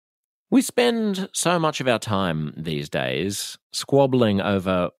We spend so much of our time these days squabbling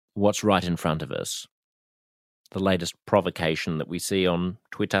over what's right in front of us. The latest provocation that we see on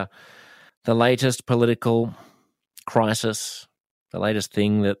Twitter, the latest political crisis, the latest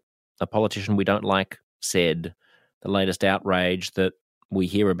thing that a politician we don't like said, the latest outrage that we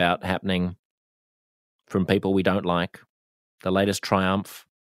hear about happening from people we don't like, the latest triumph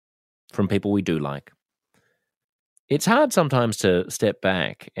from people we do like. It's hard sometimes to step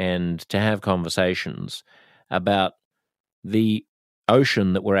back and to have conversations about the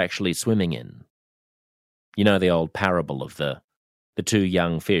ocean that we're actually swimming in. You know the old parable of the two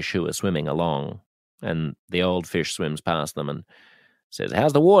young fish who are swimming along, and the old fish swims past them and says,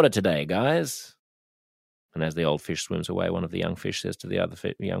 "How's the water today, guys?" And as the old fish swims away, one of the young fish says to the other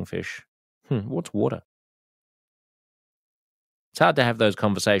young fish, "What's water?" It's hard to have those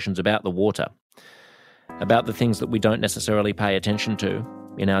conversations about the water, about the things that we don't necessarily pay attention to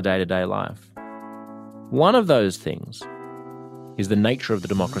in our day-to-day life. One of those things is the nature of the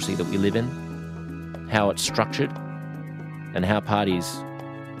democracy that we live in, how it's structured, and how parties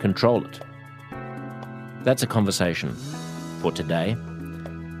control it. That's a conversation for today.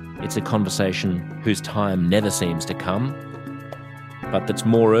 It's a conversation whose time never seems to come, but that's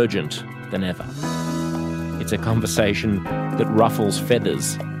more urgent than ever. It's a conversation that ruffles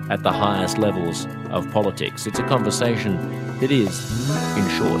feathers at the highest levels of politics. It's a conversation that is, in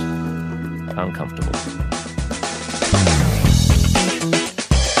short, uncomfortable.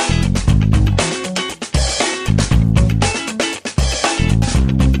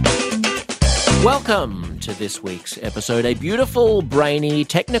 Welcome to this week's episode, a beautiful, brainy,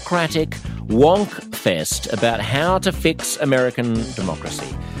 technocratic wonk fest about how to fix American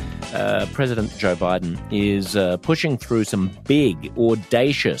democracy. President Joe Biden is pushing through some big,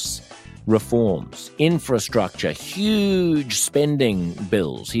 audacious reforms, infrastructure, huge spending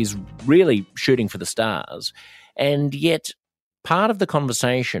bills. He's really shooting for the stars. And yet, part of the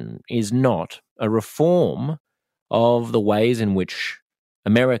conversation is not a reform of the ways in which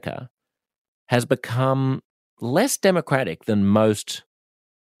America has become less democratic than most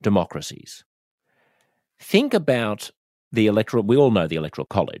democracies. Think about the electoral, we all know the Electoral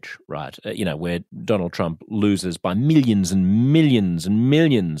College, right? Where Donald Trump loses by millions and millions and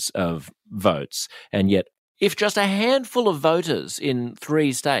millions of votes. And yet, if just a handful of voters in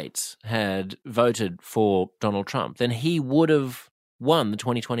 3 states had voted for Donald Trump, then he would have won the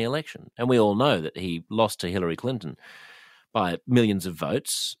 2020 election. And we all know that he lost to Hillary Clinton by millions of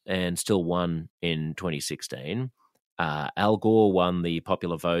votes and still won in 2016. Al Gore won the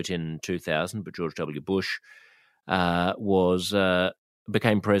popular vote in 2000, but George W. Bush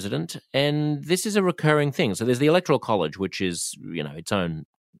became president, and this is a recurring thing. So there's the Electoral College, which is, its own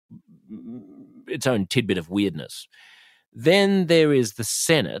tidbit of weirdness. Then there is the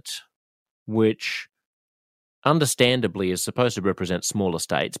Senate, which understandably is supposed to represent smaller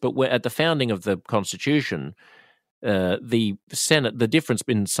states, but at the founding of the Constitution, the Senate, the difference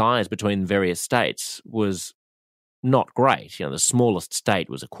in size between various states was not great. The smallest state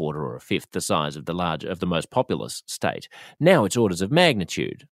was a quarter or a fifth the size of the most populous state. Now it's orders of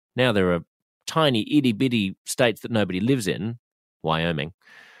magnitude. Now there are tiny, itty-bitty states that nobody lives in, Wyoming,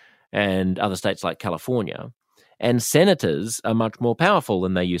 and other states like California. And senators are much more powerful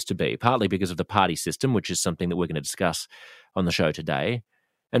than they used to be, partly because of the party system, which is something that we're going to discuss on the show today,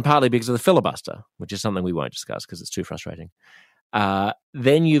 and partly because of the filibuster, which is something we won't discuss because it's too frustrating.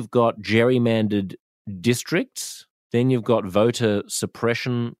 Then you've got gerrymandered districts. Then you've got voter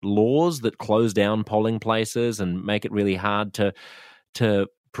suppression laws that close down polling places and make it really hard to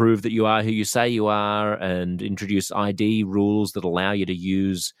prove that you are who you say you are, and introduce ID rules that allow you to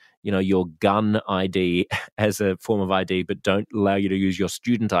use, your gun ID as a form of ID, but don't allow you to use your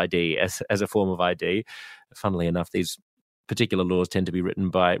student ID as a form of ID. Funnily enough, these particular laws tend to be written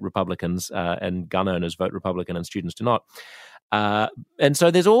by Republicans, and gun owners vote Republican and students do not. And so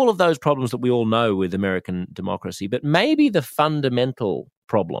there's all of those problems that we all know with American democracy, but maybe the fundamental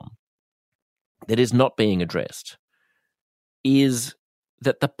problem that is not being addressed is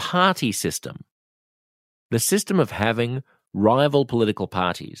that the party system, the system of having rival political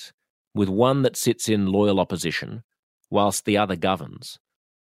parties with one that sits in loyal opposition whilst the other governs,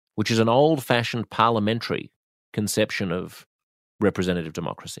 which is an old-fashioned parliamentary conception of representative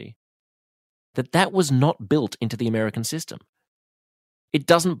democracy, that was not built into the American system. It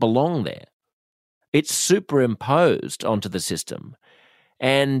doesn't belong there. It's superimposed onto the system,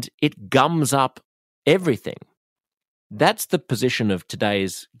 and it gums up everything. That's the position of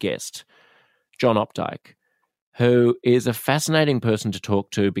today's guest, John Opdycke, who is a fascinating person to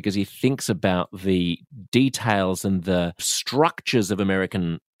talk to because he thinks about the details and the structures of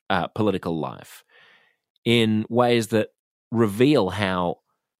American political life in ways that reveal how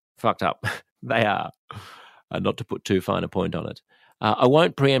fucked up they are, not to put too fine a point on it. I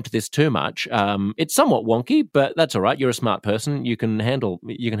won't preempt this too much. It's somewhat wonky, but that's all right. You're a smart person. You can handle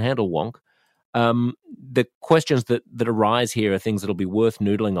wonk. The questions that arise here are things that'll be worth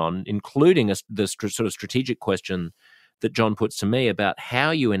noodling on, including the sort of strategic question that John puts to me about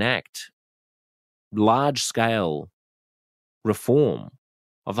how you enact large-scale reform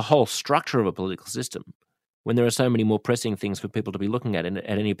of the whole structure of a political system when there are so many more pressing things for people to be looking at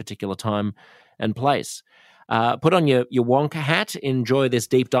any particular time and place. Put on your wonk hat, enjoy this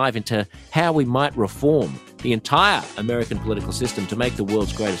deep dive into how we might reform the entire American political system to make the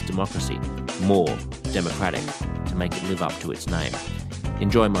world's greatest democracy more democratic, to make it live up to its name.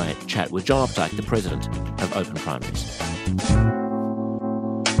 Enjoy my chat with John Opdycke, the president of Open Primaries.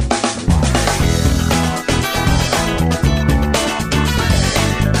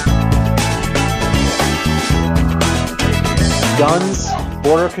 Guns,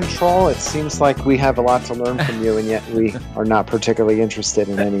 border control, it seems like we have a lot to learn from you, and yet we are not particularly interested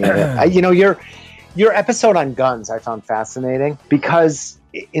in any of it. Your episode on guns I found fascinating because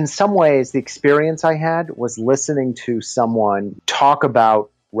in some ways the experience I had was listening to someone talk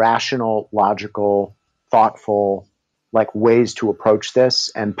about rational, logical, thoughtful, like ways to approach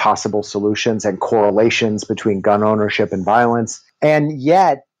this and possible solutions and correlations between gun ownership and violence. And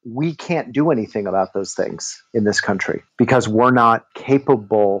yet we can't do anything about those things in this country because we're not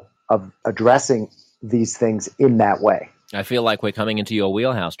capable of addressing these things in that way. I feel like we're coming into your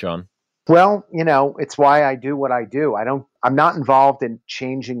wheelhouse, John. Well, it's why I do what I do. I'm not involved in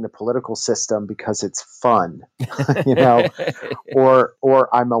changing the political system because it's fun, or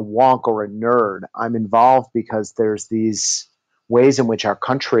I'm a wonk or a nerd. I'm involved because there's these ways in which our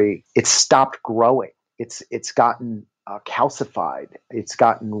country, it's stopped growing. It's gotten calcified. It's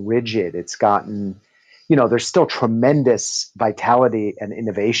gotten rigid. It's gotten, there's still tremendous vitality and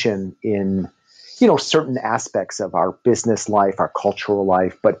innovation in, certain aspects of our business life, our cultural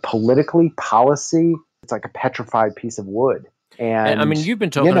life, but politically, policy, it's like a petrified piece of wood. And I mean, you've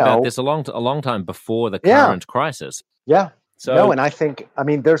been talking about this a long time before the current crisis. Yeah. So, and I think,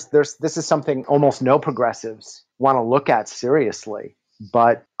 this is something almost no progressives want to look at seriously,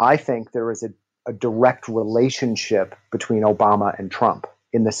 but I think there is a direct relationship between Obama and Trump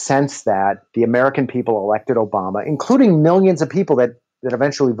in the sense that the American people elected Obama, including millions of people that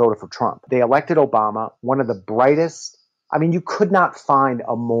eventually voted for Trump. They elected Obama, one of the brightest. I mean, you could not find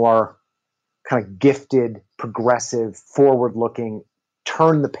a more kind of gifted, progressive, forward-looking,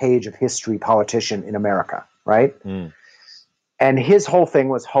 turn the page of history politician in America, right? Mm. And his whole thing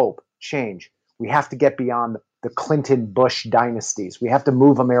was hope, change. We have to get beyond the Clinton-Bush dynasties. We have to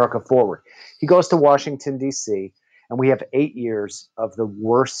move America forward. He goes to Washington, D.C., and we have 8 years of the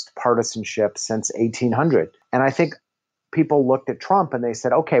worst partisanship since 1800. And I think people looked at Trump and they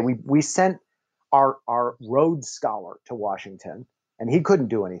said, okay, we sent our Rhodes Scholar to Washington, and he couldn't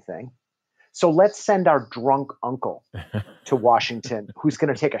do anything. So let's send our drunk uncle to Washington, who's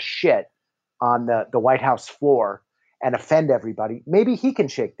going to take a shit on the White House floor and offend everybody. Maybe he can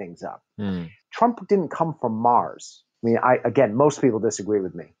shake things up. Mm. Trump didn't come from Mars. I mean, again, most people disagree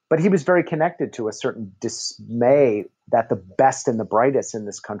with me, but he was very connected to a certain dismay that the best and the brightest in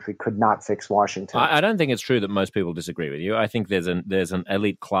this country could not fix Washington. I don't think it's true that most people disagree with you. I think there's an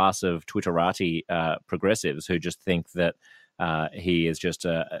elite class of Twitterati progressives who just think that he is just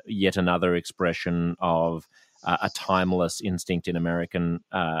yet another expression of a timeless instinct in American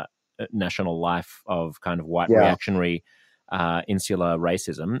national life of kind of white reactionary insular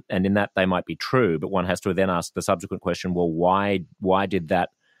racism, and in that they might be true, but one has to then ask the subsequent question: well, why did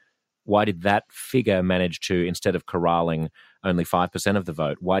that figure manage to, instead of corralling only 5% of the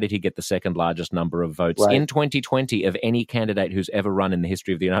vote, why did he get the second largest number of votes in 2020 of any candidate who's ever run in the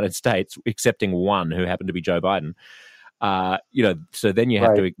history of the United States, excepting one who happened to be Joe Biden? So then you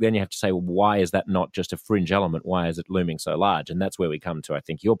have to say, well, why is that not just a fringe element? Why is it looming so large? And that's where we come to, I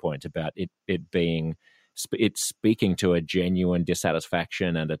think, your point about it being. It's speaking to a genuine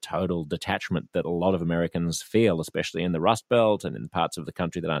dissatisfaction and a total detachment that a lot of Americans feel, especially in the Rust Belt and in parts of the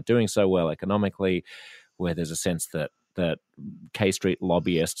country that aren't doing so well economically, where there's a sense that K Street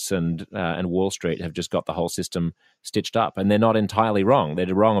lobbyists and Wall Street have just got the whole system stitched up. And they're not entirely wrong.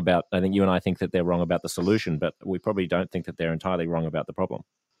 They're wrong about, I think you and I think that they're wrong about the solution, but we probably don't think that they're entirely wrong about the problem.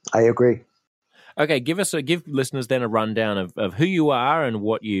 I agree. Okay, give listeners then a rundown of who you are and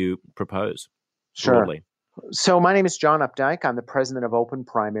what you propose. Sure. Broadly. So my name is John Opdycke. I'm the president of Open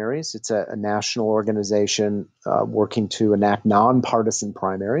Primaries. It's a national organization working to enact nonpartisan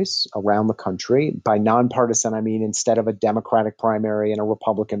primaries around the country. By nonpartisan, I mean instead of a Democratic primary and a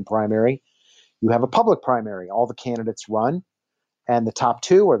Republican primary, you have a public primary. All the candidates run, and the top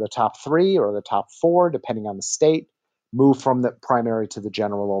two or the top three or the top four, depending on the state, move from the primary to the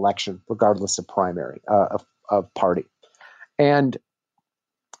general election, regardless of primary of party. And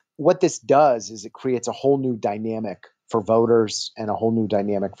what this does is it creates a whole new dynamic for voters and a whole new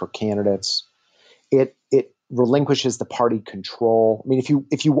dynamic for candidates. It relinquishes the party control. I mean,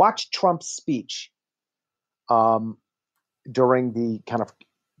 if you watch Trump's speech during the kind of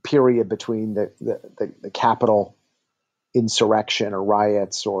period between the Capitol insurrection or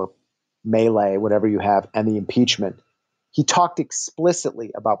riots or melee, whatever you have, and the impeachment, he talked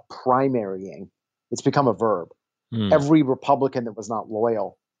explicitly about primarying. It's become a verb. Every Republican that was not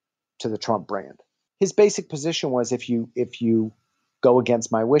loyal to the Trump brand. His basic position was, if you go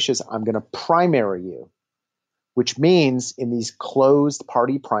against my wishes, I'm going to primary you, which means in these closed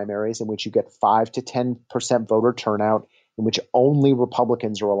party primaries in which you get 5 to 10% voter turnout, in which only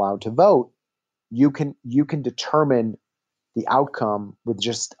Republicans are allowed to vote, you can determine the outcome with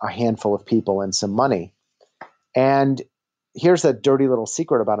just a handful of people and some money. And here's a dirty little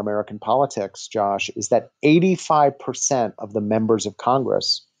secret about American politics, Josh, is that 85% of the members of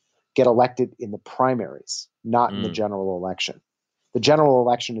Congress get elected in the primaries, not in the general election. The general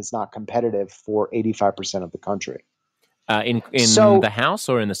election is not competitive for 85% of the country. In the House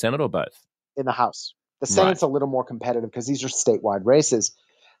or in the Senate or both? In the House. The Senate's a little more competitive because these are statewide races.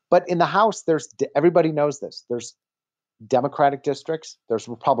 But in the House, everybody knows this. There's Democratic districts, there's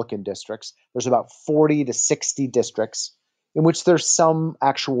Republican districts. There's about 40 to 60 districts in which there's some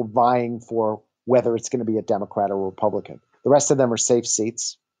actual vying for whether it's going to be a Democrat or Republican. The rest of them are safe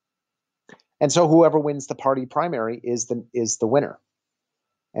seats. And so whoever wins the party primary is the winner.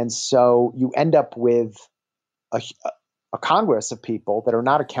 And so you end up with a Congress of people that are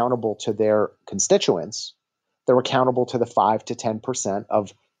not accountable to their constituents. They're accountable to the 5 to 10%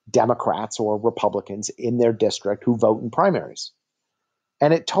 of Democrats or Republicans in their district who vote in primaries.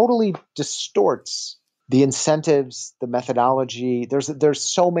 And it totally distorts the incentives, the methodology. There's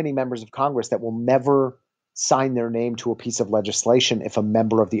so many members of Congress that will never sign their name to a piece of legislation if a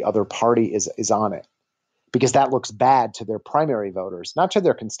member of the other party is on it, because that looks bad to their primary voters, not to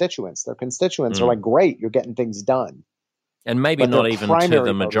their constituents. Their constituents are like, great, you're getting things done. And maybe not even to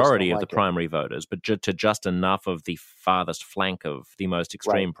the majority of the primary voters, but to just enough of the farthest flank of the most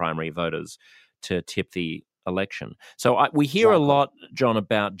extreme primary voters to tip the election. So we hear a lot, John,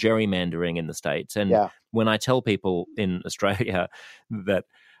 about gerrymandering in the States. And when I tell people in Australia that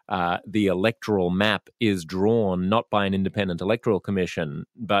the electoral map is drawn not by an independent electoral commission,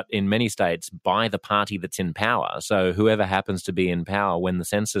 but in many states by the party that's in power. So whoever happens to be in power when the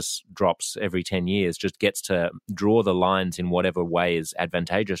census drops every 10 years just gets to draw the lines in whatever way is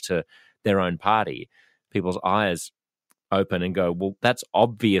advantageous to their own party. People's eyes open and go, well, that's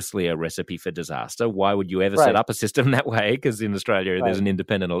obviously a recipe for disaster. Why would you ever set up a system that way? Because in Australia, there's an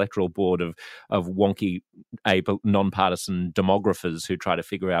independent electoral board of wonky, nonpartisan demographers who try to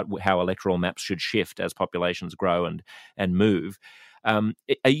figure out how electoral maps should shift as populations grow and move. Are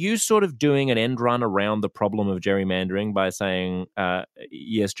you sort of doing an end run around the problem of gerrymandering by saying,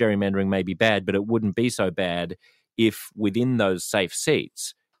 yes, gerrymandering may be bad, but it wouldn't be so bad if within those safe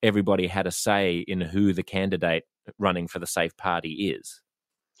seats, everybody had a say in who the candidate running for the safe party is?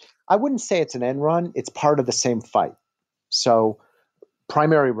 I wouldn't say it's an end run. It's part of the same fight. So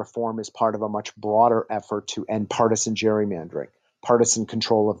primary reform is part of a much broader effort to end partisan gerrymandering, partisan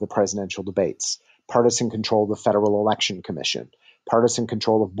control of the presidential debates, partisan control of the Federal Election Commission, partisan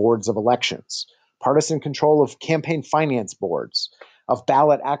control of boards of elections, partisan control of campaign finance boards, of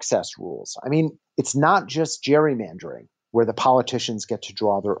ballot access rules. I mean, it's not just gerrymandering where the politicians get to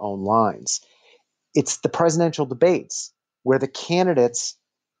draw their own lines. It's the presidential debates where the candidates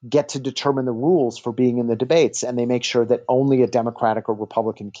get to determine the rules for being in the debates, and they make sure that only a Democratic or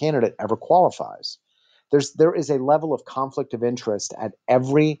Republican candidate ever qualifies. There is a level of conflict of interest at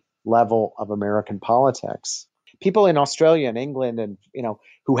every level of American politics. People in Australia and England and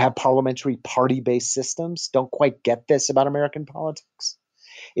who have parliamentary party-based systems don't quite get this about American politics.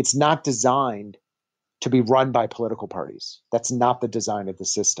 It's not designed to be run by political parties. That's not the design of the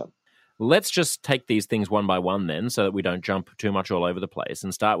system. Let's just take these things one by one then so that we don't jump too much all over the place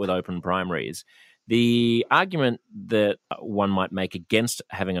and start with open primaries. The argument that one might make against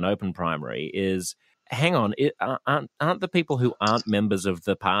having an open primary is, hang on, aren't the people who aren't members of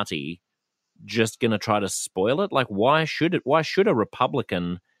the party just going to try to spoil it? Like, why should a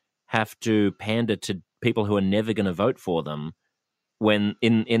Republican have to pander to people who are never going to vote for them when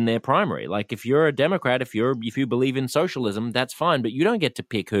in their primary. Like if you're a Democrat, if you believe in socialism, that's fine, but you don't get to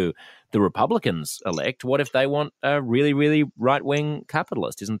pick who the Republicans elect. What if they want a really, really right-wing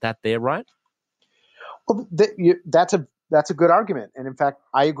capitalist? Isn't that their right? Well, that's a good argument, and in fact,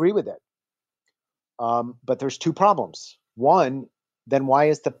 I agree with it. But there's two problems. One, then why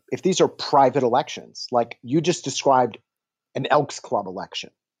is if these are private elections, like you just described an Elks Club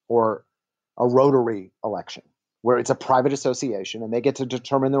election or a Rotary election, where it's a private association and they get to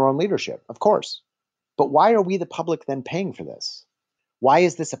determine their own leadership, of course. But why are we, the public, then paying for this? Why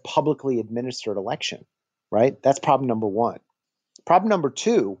is this a publicly administered election, right? That's problem number one. Problem number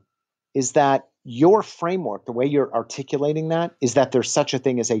two is that your framework, the way you're articulating that, is that there's such a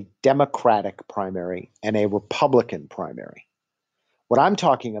thing as a Democratic primary and a Republican primary. What I'm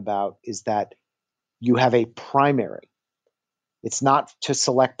talking about is that you have a primary. It's not to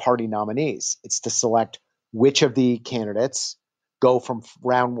select party nominees. It's to select which of the candidates go from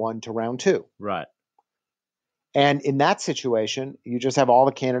round one to round two. Right. And in that situation, you just have all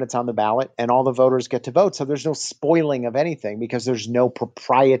the candidates on the ballot and all the voters get to vote. So there's no spoiling of anything because there's no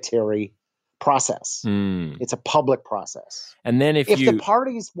proprietary process. It's a public process. And then if the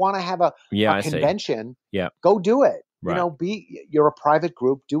parties want to have a convention, go do it. Right. You're a private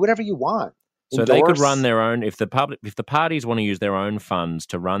group. Do whatever you want. So they could run their own, if the parties want to use their own funds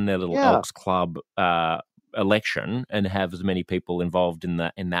to run their little Elks Club election and have as many people involved in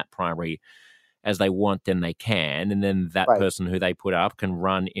that primary as they want, then they can, and then that person who they put up can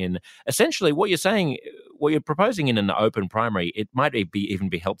run in. Essentially, what you're proposing in an open primary, it might even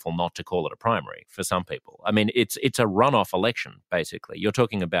be helpful not to call it a primary for some people. I mean, it's a runoff election, basically. You're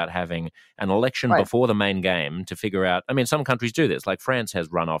talking about having an election before the main game to figure out. I mean, some countries do this, like France has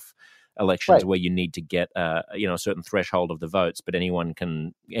runoff elections where you need to get a certain threshold of the votes, but anyone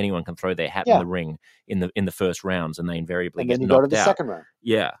can throw their hat in the ring in the first rounds, and they invariably get knocked out. Go to the second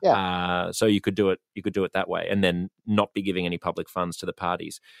round. So you could do it that way, and then not be giving any public funds to the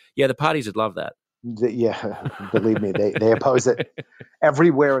parties. Yeah, the parties would love that. Believe me, they oppose it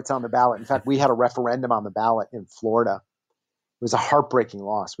everywhere it's on the ballot. In fact, we had a referendum on the ballot in Florida. It was a heartbreaking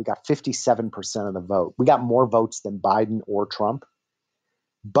loss. We got 57% of the vote. We got more votes than Biden or Trump.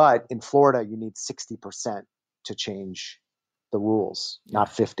 But in Florida, you need 60% to change the rules,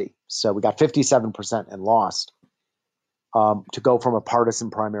 not 50. So we got 57% and lost to go from a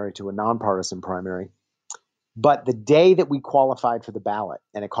partisan primary to a nonpartisan primary. But the day that we qualified for the ballot,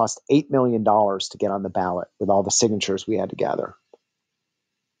 and it cost $8 million to get on the ballot with all the signatures we had to gather,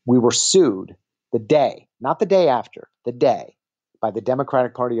 we were sued the day, not the day after, the day, by the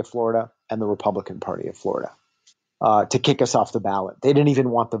Democratic Party of Florida and the Republican Party of Florida. To kick us off the ballot. They didn't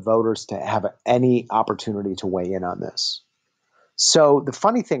even want the voters to have any opportunity to weigh in on this. So the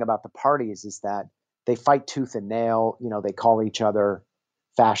funny thing about the parties is that they fight tooth and nail. They call each other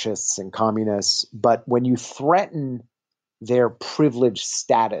fascists and communists. But when you threaten their privileged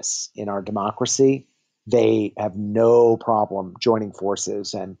status in our democracy, they have no problem joining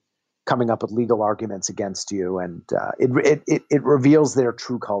forces and coming up with legal arguments against you. And it reveals their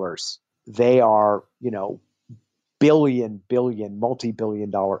true colors. They are,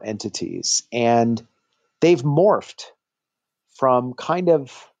 multi-billion dollar entities. And they've morphed from kind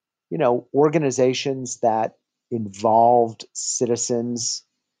of, organizations that involved citizens,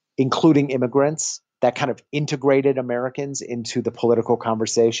 including immigrants, that kind of integrated Americans into the political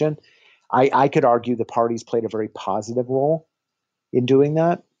conversation. I could argue the parties played a very positive role in doing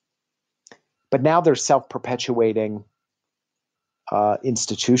that. But now they're self-perpetuating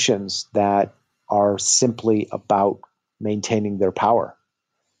institutions that are simply about maintaining their power.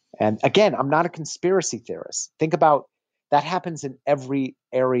 And again, I'm not a conspiracy theorist. Think about that happens in every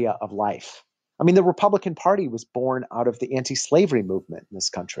area of life. I mean, the Republican Party was born out of the anti-slavery movement in this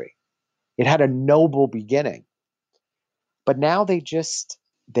country. It had a noble beginning. But now they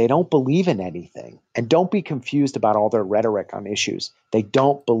don't believe in anything. And don't be confused about all their rhetoric on issues. They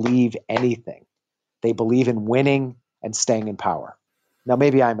don't believe anything. They believe in winning and staying in power. Now,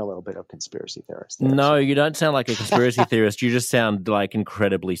 maybe I'm a little bit of a conspiracy theorist. No, you don't sound like a conspiracy theorist. You just sound like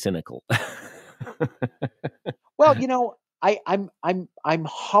incredibly cynical. Well, I'm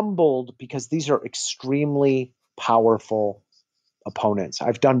humbled because these are extremely powerful opponents.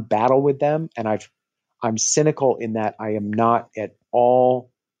 I've done battle with them, and I'm cynical in that I am not at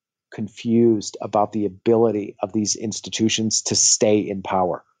all confused about the ability of these institutions to stay in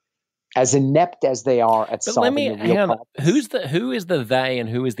power. As inept as they are at solving the real problems. Who is the they and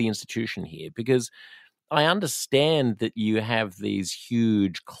who is the institution here? Because I understand that you have these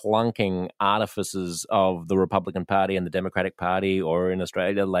huge clunking artifices of the Republican Party and the Democratic Party, or in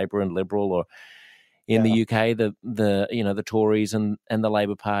Australia, Labor and Liberal, or in the UK, the Tories and the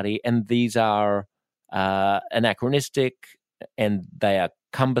Labour Party, and these are anachronistic, and they are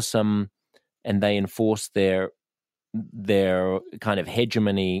cumbersome, and they enforce their kind of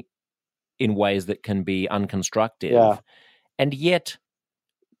hegemony in ways that can be unconstructive. Yeah. And yet,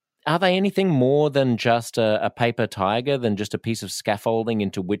 are they anything more than just a paper tiger, than just a piece of scaffolding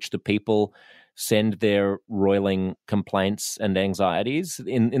into which the people send their roiling complaints and anxieties?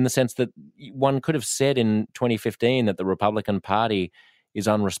 In the sense that one could have said in 2015 that the Republican Party is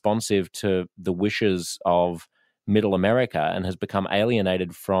unresponsive to the wishes of middle America and has become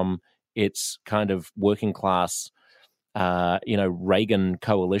alienated from its kind of working class, Reagan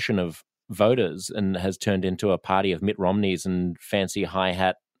coalition of voters, and has turned into a party of Mitt Romneys and fancy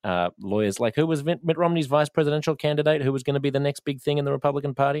hi-hat lawyers. Like, who was Mitt Romney's vice presidential candidate who was going to be the next big thing in the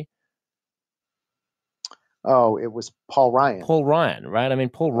Republican Party? Oh, it was Paul Ryan. Paul Ryan, right? I mean,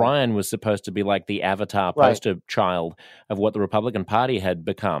 Paul Ryan was supposed to be like the avatar poster child of what the Republican Party had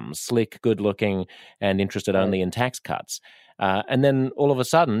become: slick, good-looking, and interested only in tax cuts. And then all of a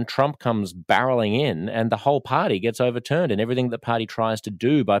sudden, Trump comes barreling in, and the whole party gets overturned, and everything the party tries to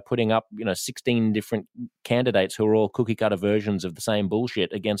do by putting up, 16 different candidates who are all cookie-cutter versions of the same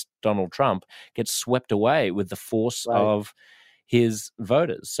bullshit against Donald Trump gets swept away with the force of his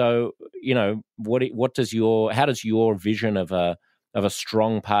voters. So, how does your vision of a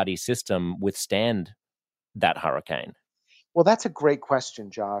strong party system withstand that hurricane? Well, that's a great question,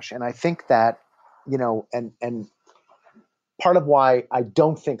 Josh. And I think that, and part of why I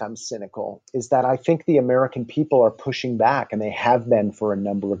don't think I'm cynical is that I think the American people are pushing back, and they have been for a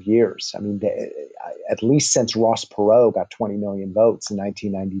number of years. I mean, at least since Ross Perot got 20 million votes in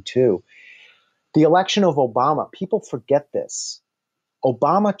 1992. The election of Obama, people forget this.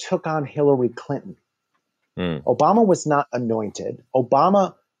 Obama took on Hillary Clinton. Obama was not anointed.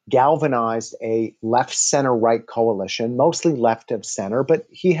 Obama galvanized a left, center, right coalition, mostly left of center, but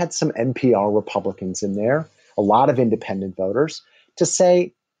he had some NPR Republicans in there, a lot of independent voters, to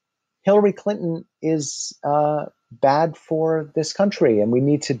say Hillary Clinton is bad for this country and we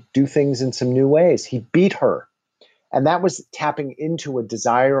need to do things in some new ways. He beat her. And that was tapping into a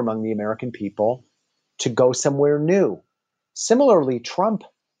desire among the American people to go somewhere new. Similarly, Trump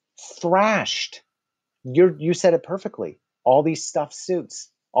thrashed, you said it perfectly, all these stuffed suits,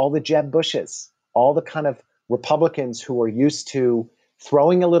 all the Jeb Bushes, all the kind of Republicans who are used to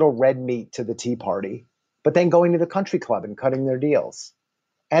throwing a little red meat to the Tea Party, but then going to the country club and cutting their deals.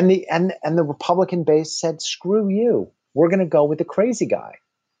 And the Republican base said, screw you, we're going to go with the crazy guy.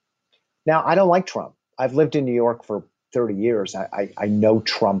 Now, I don't like Trump. I've lived in New York for 30 years. I know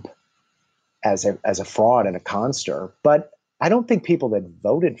Trump as a fraud and a conster, but I don't think people that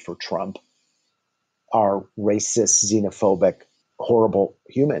voted for Trump are racist, xenophobic, horrible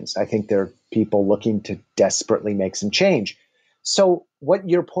humans. I think they're people looking to desperately make some change. So what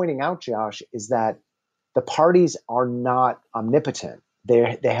you're pointing out, Josh, is that the parties are not omnipotent.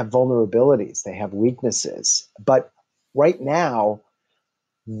 They have vulnerabilities. They have weaknesses. But right now,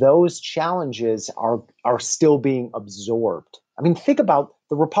 those challenges are still being absorbed. I mean, think about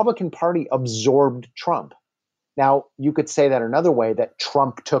the Republican Party absorbed Trump. Now, you could say that another way, that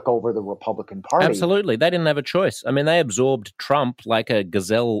Trump took over the Republican Party. Absolutely. They didn't have a choice. I mean, they absorbed Trump like a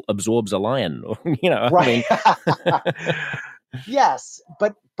gazelle absorbs a lion. Right. I mean. Yes,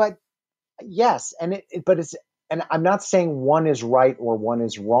 but yes, and and I'm not saying one is right or one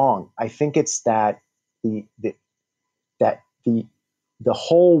is wrong. I think it's that the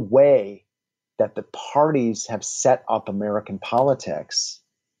whole way that the parties have set up American politics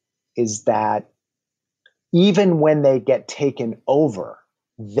is that even when they get taken over,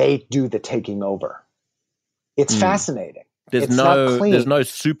 they do the taking over. It's fascinating. There's no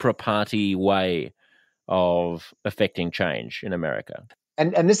supra party way of affecting change in America.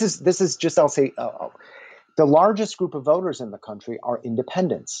 And this is just, I'll say, the largest group of voters in the country are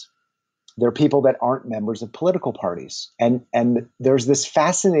independents. They're people that aren't members of political parties. And there's this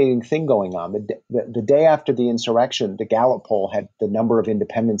fascinating thing going on. The day after the insurrection, the Gallup poll had the number of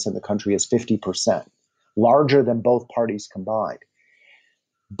independents in the country as 50%, larger than both parties combined.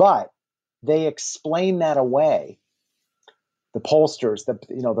 But they explain that away. The pollsters,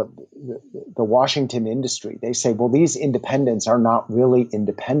 the Washington industry, they say, well, these independents are not really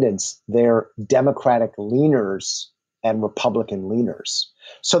independents. They're Democratic leaners and Republican leaners.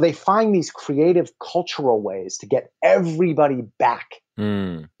 So they find these creative cultural ways to get everybody back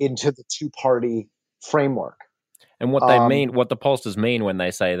into the two-party framework. And what they mean, what the pollsters mean when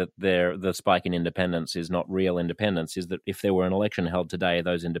they say that the spike in independence is not real independence, is that if there were an election held today,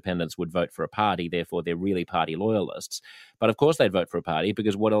 those independents would vote for a party. Therefore, they're really party loyalists. But of course, they'd vote for a party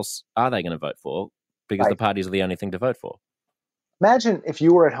because what else are they going to vote for? because the parties are the only thing to vote for. Imagine if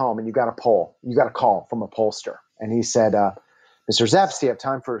you were at home and you got a call from a pollster, and he said, Mr. Zepps, do you have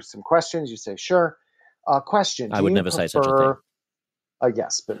time for some questions? You say, sure. Question. I would never say such a thing.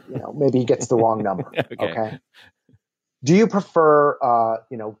 Yes, but maybe he gets the wrong number. Okay. Do you prefer,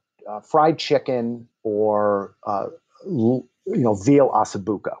 fried chicken or, veal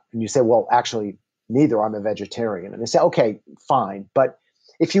ossobuco? And you say, well, actually, neither. I'm a vegetarian. And they say, okay, fine. But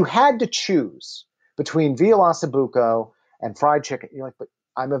if you had to choose between veal ossobuco and fried chicken, you're like, but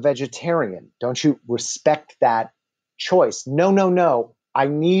I'm a vegetarian. Don't you respect that choice? No. I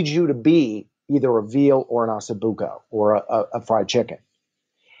need you to be either a veal or an ossobuco or a fried chicken.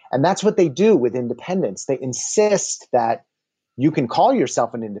 And that's what they do with independents. They insist that you can call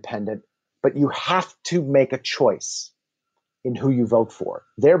yourself an independent, but you have to make a choice in who you vote for,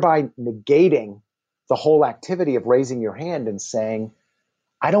 thereby negating the whole activity of raising your hand and saying,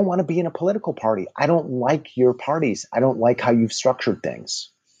 I don't want to be in a political party. I don't like your parties. I don't like how you've structured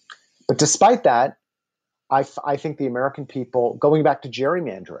things. But despite that, I think the American people, going back to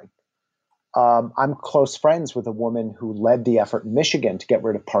gerrymandering, I'm close friends with a woman who led the effort in Michigan to get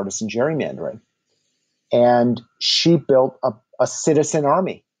rid of partisan gerrymandering. And she built a citizen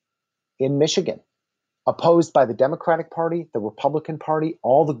army in Michigan, opposed by the Democratic Party, the Republican Party,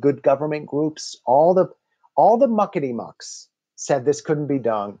 all the good government groups, all the muckety mucks said this couldn't be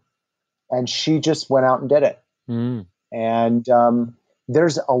done. And she just went out and did it. Mm. And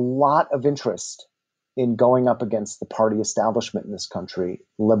there's a lot of interest in going up against the party establishment in this country,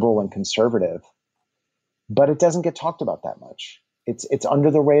 liberal and conservative, but it doesn't get talked about that much. It's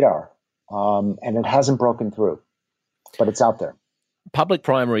under the radar, and it hasn't broken through, but it's out there. Public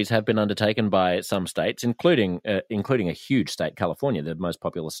primaries have been undertaken by some states, including a huge state, California, the most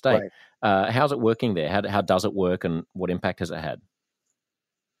populous state. Right. How's it working there? How does it work, and what impact has it had?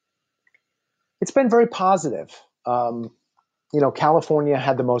 It's been very positive. California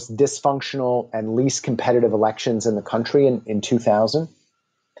had the most dysfunctional and least competitive elections in the country in 2000.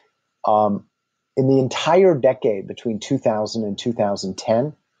 In the entire decade between 2000 and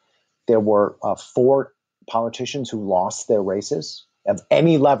 2010, there were 4 politicians who lost their races of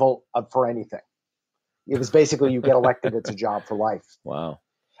any level for anything. It was basically you get elected, it's a job for life. Wow.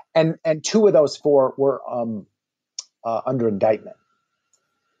 And 2 of those 4 were under indictment.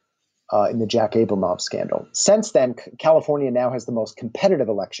 In the Jack Abramoff scandal. Since then, California now has the most competitive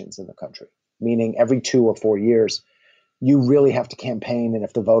elections in the country, meaning every 2 or 4 years, you really have to campaign, and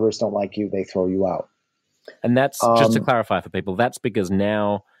if the voters don't like you, they throw you out. And that's, just to clarify for people, that's because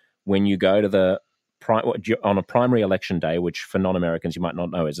now when you go to on a primary election day, which for non-Americans you might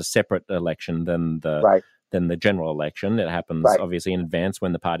not know is a separate election than the general election. It happens obviously in advance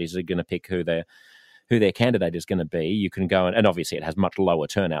when the parties are going to pick who their candidate is going to be. You can go and obviously it has much lower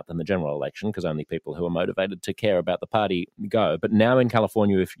turnout than the general election because only people who are motivated to care about the party go. But now in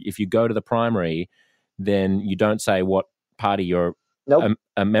California, if you go to the primary, then you don't say what party you're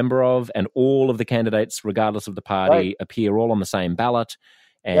a member of, and all of the candidates, regardless of the party, appear all on the same ballot,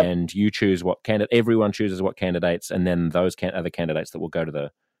 and you choose what candidate. Everyone chooses what candidates, and then those are the candidates that will go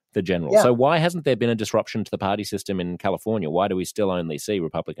to the general. So why hasn't there been a disruption to the party system in California? Why do we still only see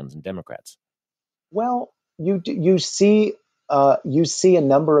Republicans and Democrats? Well, you see a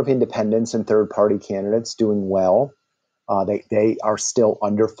number of independents and third party candidates doing well. They are still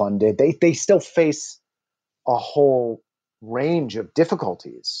underfunded. They still face a whole range of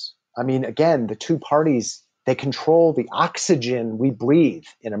difficulties. I mean, again, the 2 parties, they control the oxygen we breathe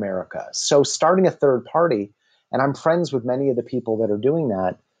in America. So starting a third party, and I'm friends with many of the people that are doing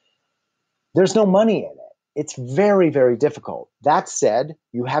that, there's no money in it. It's very, very difficult. That said,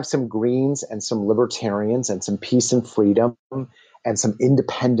 you have some Greens and some Libertarians and some Peace and Freedom and some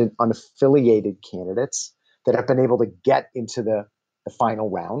independent, unaffiliated candidates that have been able to get into the final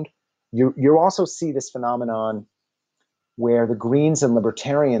round. You also see this phenomenon where the Greens and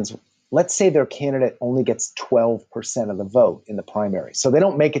Libertarians, let's say their candidate only gets 12% of the vote in the primary. So they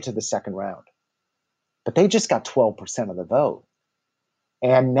don't make it to the second round, but they just got 12% of the vote.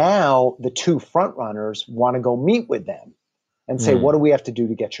 And now the 2 frontrunners want to go meet with them and say, what do we have to do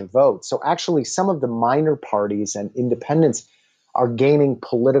to get your vote? So actually some of the minor parties and independents are gaining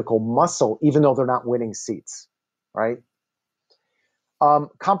political muscle, even though they're not winning seats, right?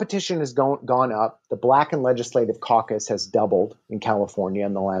 Competition has gone up. The Black and Legislative Caucus has doubled in California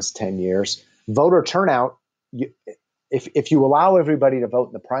in the last 10 years. Voter turnout, if you allow everybody to vote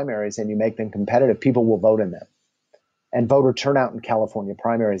in the primaries and you make them competitive, people will vote in them. And voter turnout in California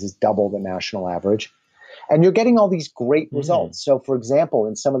primaries is double the national average. And you're getting all these great results. So, for example,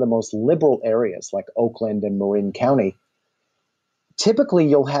 in some of the most liberal areas like Oakland and Marin County, typically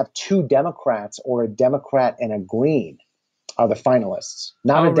you'll have two Democrats or a Democrat and a Green are the finalists,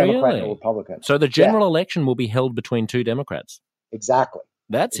 not a Democrat and a Republican. So the general election will be held between two Democrats. Exactly.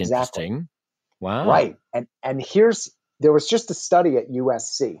 That's interesting. Wow. Right. And there was just a study at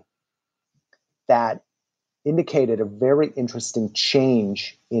USC that indicated a very interesting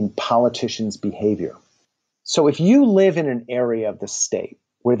change in politicians' behavior. So if you live in an area of the state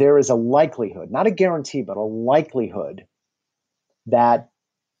where there is a likelihood, not a guarantee, but a likelihood that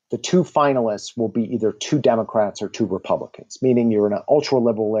the two finalists will be either two Democrats or two Republicans, meaning you're in an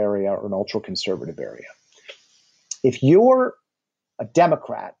ultra-liberal area or an ultra-conservative area. If you're a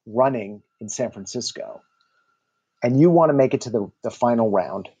Democrat running in San Francisco and you want to make it to the final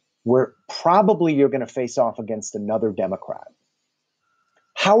round, where probably you're going to face off against another Democrat,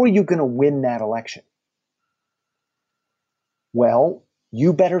 how are you going to win that election? Well,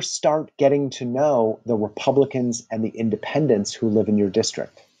 you better start getting to know the Republicans and the independents who live in your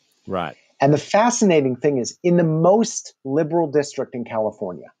district. Right. And the fascinating thing is, in the most liberal district in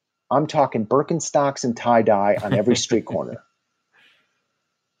California, I'm talking Birkenstocks and tie-dye on every street corner,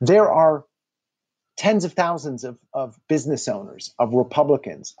 there are tens of thousands of business owners, of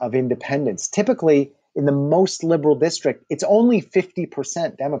Republicans, of independents. Typically, in the most liberal district, it's only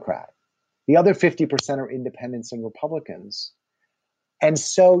 50% Democrat. The other 50% are independents and Republicans. And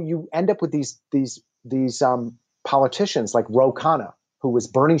so you end up with these politicians like Ro Khanna, who was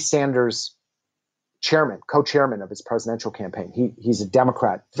Bernie Sanders' co-chairman of his presidential campaign. He's a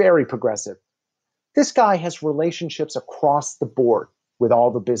Democrat, very progressive. This guy has relationships across the board with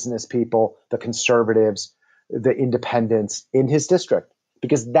all the business people, the conservatives, the independents in his district,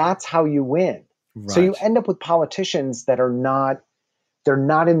 because that's how you win. Right. So you end up with politicians that they're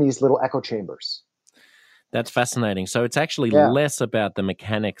not in these little echo chambers. That's fascinating. So it's actually less about the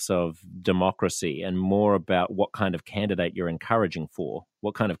mechanics of democracy and more about what kind of candidate you're encouraging for,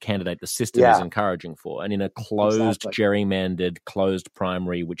 what kind of candidate the system is encouraging for. And in a closed, gerrymandered, closed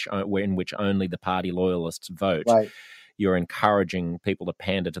primary, in which only the party loyalists vote, you're encouraging people to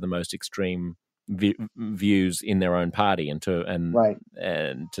pander to the most extreme views in their own party and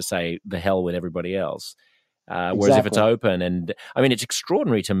to say the hell with everybody else. Whereas if it's open, and I mean, it's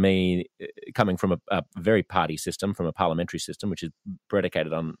extraordinary to me, coming from a very party system, from a parliamentary system, which is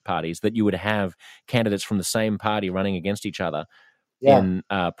predicated on parties, that you would have candidates from the same party running against each other in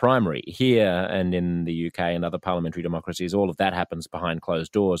primary. Here and in the UK and other parliamentary democracies, all of that happens behind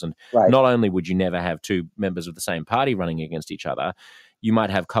closed doors. And not only would you never have two members of the same party running against each other, you might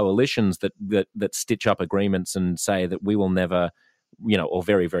have coalitions that stitch up agreements and say that we will never, or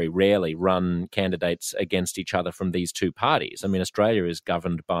very, very rarely run candidates against each other from these two parties. I mean, Australia is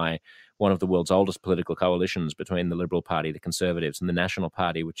governed by one of the world's oldest political coalitions between the Liberal Party, the Conservatives, and the National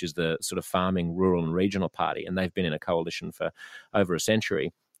Party, which is the sort of farming, rural and regional party. And they've been in a coalition for over a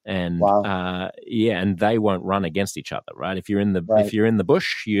century. And and they won't run against each other, right? If you're in the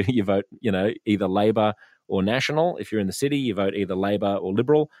bush, you vote, either Labor or National. If you're in the city, you vote either Labor or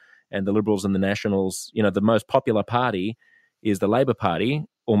Liberal. And the Liberals and the Nationals, the most popular party is the Labor Party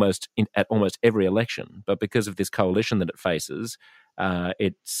at almost every election. But because of this coalition that it faces,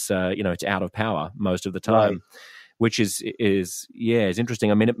 it's out of power most of the time, which is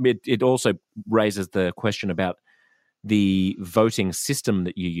interesting. I mean, it also raises the question about the voting system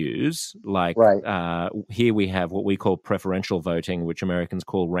that you use. Like here we have what we call preferential voting, which Americans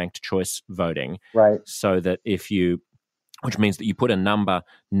call ranked choice voting. Right. So that which means that you put a number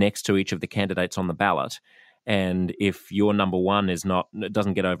next to each of the candidates on the ballot. And if your number one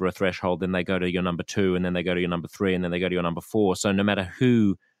doesn't get over a threshold, then they go to your number two, and then they go to your number three, and then they go to your number four. So no matter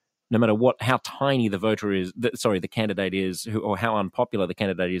how tiny the candidate is, or how unpopular the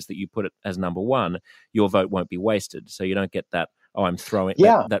candidate is that you put it as number one, your vote won't be wasted. So you don't get that, I'm throwing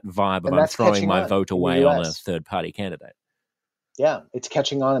that vibe of I'm throwing my vote away on a third party candidate. Yeah, it's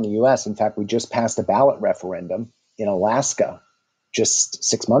catching on in the US. In fact, we just passed a ballot referendum in Alaska just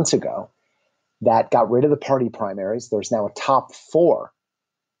 6 months ago that got rid of the party primaries. There's now a top four.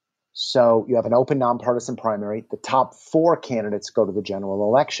 So you have an open nonpartisan primary. The top four candidates go to the general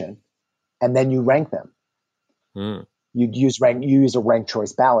election, and then you rank them. You use a ranked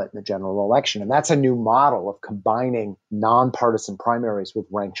choice ballot in the general election. And that's a new model of combining nonpartisan primaries with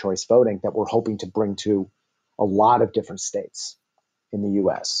ranked choice voting that we're hoping to bring to a lot of different states in the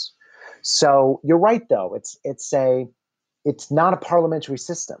US. So you're right, though. It's not a parliamentary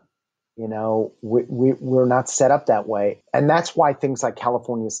system. We're not set up that way. And that's why things like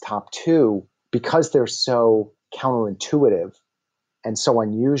California's top two, because they're so counterintuitive and so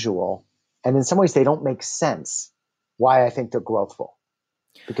unusual, and in some ways they don't make sense, why I think they're growthful.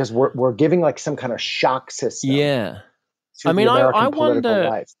 Because we're giving like some kind of shock system to the I American political wonder.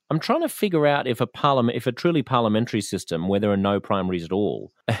 life. I'm trying to figure out if a truly parliamentary system where there are no primaries at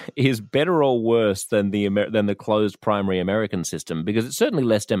all, is better or worse than the closed primary American system, because it's certainly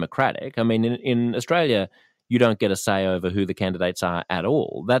less democratic. I mean, in Australia, you don't get a say over who the candidates are at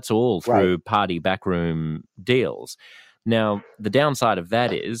all. That's all through party backroom deals. Now, the downside of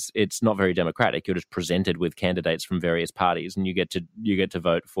that is it's not very democratic. You're just presented with candidates from various parties, and you get to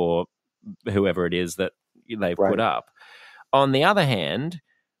vote for whoever it is that they've put up. On the other hand,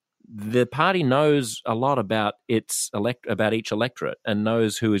 the party knows a lot about about each electorate and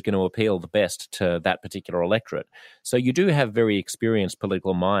knows who is going to appeal the best to that particular electorate. So you do have very experienced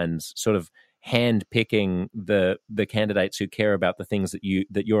political minds sort of hand-picking the candidates who care about the things that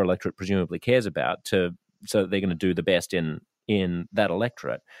your electorate presumably cares about, so that they're going to do the best in that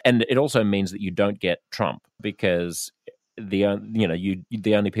electorate. And it also means that you don't get Trump, because the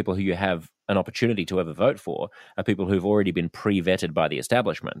only people who you have an opportunity to ever vote for are people who've already been pre-vetted by the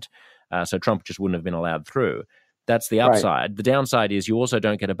establishment. So Trump just wouldn't have been allowed through. That's the upside. Right. The downside is you also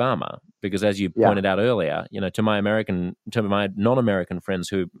don't get Obama, because as you pointed out earlier, to my non-American friends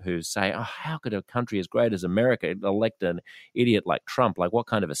who say, "Oh, how could a country as great as America elect an idiot like Trump? Like, what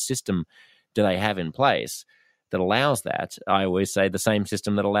kind of a system do they have in place that allows that?" I always say the same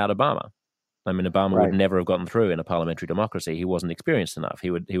system that allowed Obama. I mean, Obama would never have gotten through in a parliamentary democracy. He wasn't experienced enough. He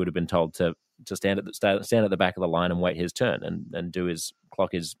would have been told to stand at the back of the line and wait his turn and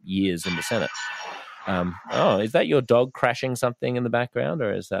clock his years in the Senate. Is that your dog crashing something in the background,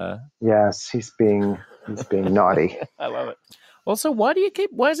 or is? Yes, he's being naughty. I love it. Also, why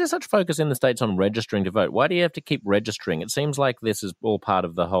is there such focus in the States on registering to vote? Why do you have to keep registering? It seems like this is all part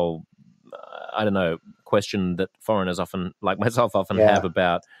of the whole, question that foreigners often, like myself, have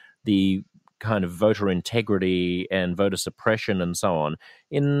about the kind of voter integrity and voter suppression and so on.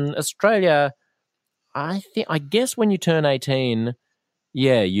 In Australia, I guess when you turn 18,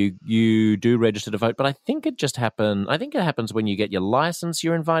 you do register to vote, but I think it happens when you get your license,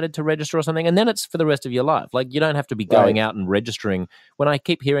 you're invited to register or something, and then it's for the rest of your life. Like, you don't have to be going out and registering. When I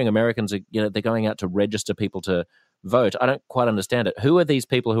keep hearing Americans, they're going out to register people to vote, I don't quite understand it. Who are these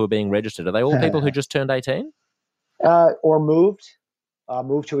people who are being registered? Are they all people who just turned 18? Or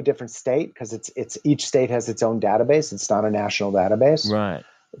moved to a different state, because it's each state has its own database. It's not a national database. Right.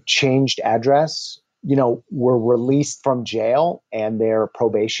 Changed address. Were released from jail and their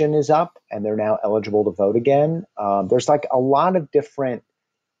probation is up and they're now eligible to vote again. There's like a lot of different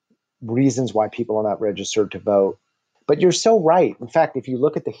reasons why people are not registered to vote. But you're so right. In fact, if you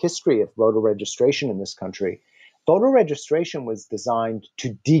look at the history of voter registration in this country, voter registration was designed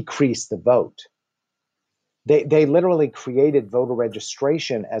to decrease the vote. They literally created voter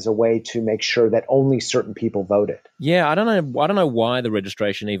registration as a way to make sure that only certain people voted. Yeah, I don't know why the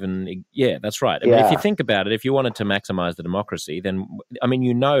registration even. Yeah, that's right. I mean, if you think about it, if you wanted to maximize the democracy, then I mean,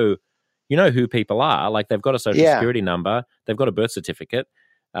 you know who people are. Like, they've got a social security number, they've got a birth certificate.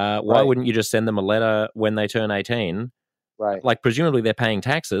 Why wouldn't you just send them a letter when they turn 18? Right. Like, presumably they're paying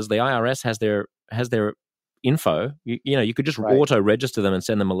taxes. The IRS has their info. You could just auto-register them and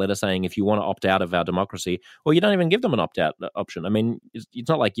send them a letter saying, if you want to opt out of our democracy, or you don't even give them an opt-out option. I mean, it's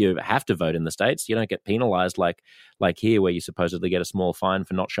not like you have to vote in the States. You don't get penalized like here, where you supposedly get a small fine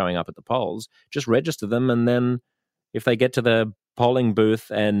for not showing up at the polls. Just register them, and then if they get to the polling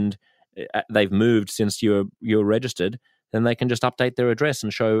booth and they've moved since you're registered, then they can just update their address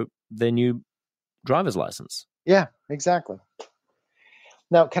and show their new driver's license. Yeah, exactly.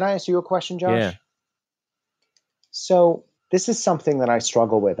 Now, can I ask you a question, Josh? Yeah. So this is something that I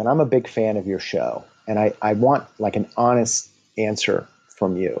struggle with, and I'm a big fan of your show, and I want like an honest answer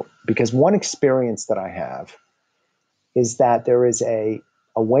from you, because one experience that I have is that there is a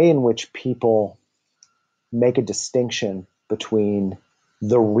way in which people make a distinction between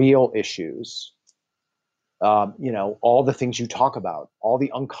the real issues, all the things you talk about, all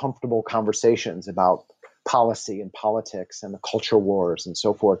the uncomfortable conversations about policy and politics and the culture wars and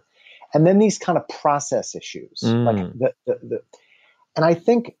so forth. And then these kind of process issues, like and I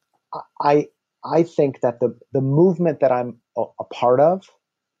think that the movement that I'm a part of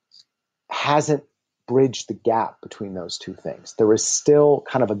hasn't bridged the gap between those two things. There is still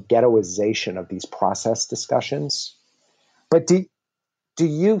kind of a ghettoization of these process discussions. But do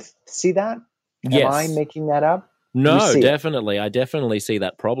you see that? Yes. Am I making that up? No, definitely. I definitely see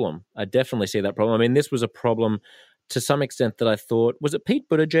that problem. I mean, this was a problem to some extent that I thought, was it Pete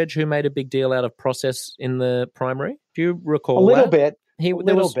Buttigieg who made a big deal out of process in the primary? Do you recall a little that? bit.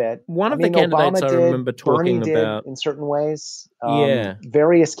 One of the candidates Obama I remember talking Bernie about did in certain ways.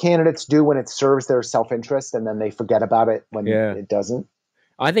 Various candidates do when it serves their self-interest, and then they forget about it when it doesn't.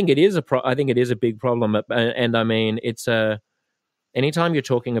 I think it is I think it is a big problem, and I mean, it's anytime you're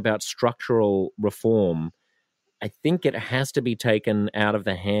talking about structural reform, I think it has to be taken out of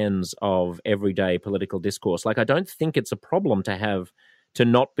the hands of everyday political discourse. Like, I don't think it's a problem to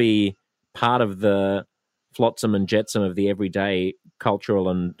not be part of the flotsam and jetsam of the everyday cultural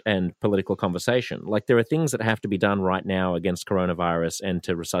and political conversation. Like, there are things that have to be done right now against coronavirus and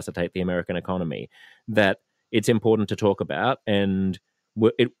to resuscitate the American economy that it's important to talk about. And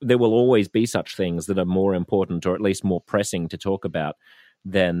there will always be such things that are more important, or at least more pressing to talk about,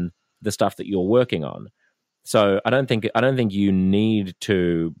 than the stuff that you're working on. So I don't think you need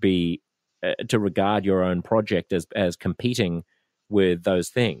to be to regard your own project as competing with those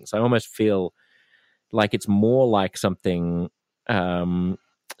things. I almost feel like it's more like something.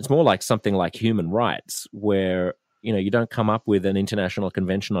 It's more like something like human rights, where you don't come up with an international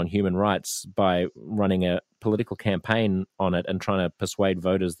convention on human rights by running a political campaign on it and trying to persuade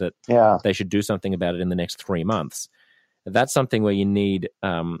voters that they should do something about it in the next 3 months. That's something where you need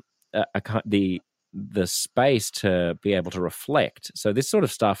the space to be able to reflect. So this sort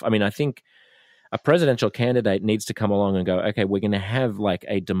of stuff, I mean, I think a presidential candidate needs to come along and go, okay, we're going to have like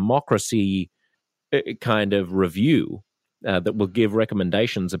a democracy kind of review that will give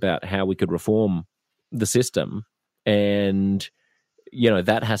recommendations about how we could reform the system. And,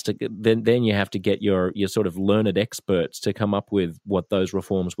 that has to, then you have to get your sort of learned experts to come up with what those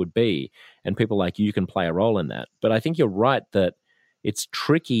reforms would be. And people like you can play a role in that. But I think you're right that it's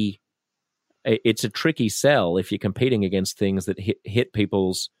tricky. It's a tricky sell if you're competing against things that hit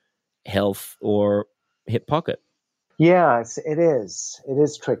people's health or hip pocket. Yeah, it is. It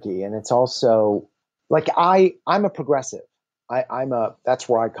is tricky, and it's also like I'm a progressive. That's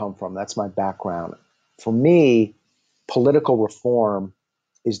where I come from. That's my background. For me, political reform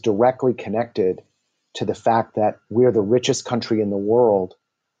is directly connected to the fact that we're the richest country in the world,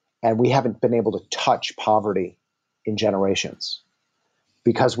 and we haven't been able to touch poverty in generations,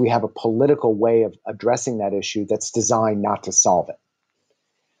 because we have a political way of addressing that issue that's designed not to solve it.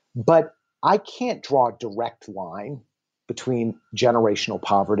 But I can't draw a direct line between generational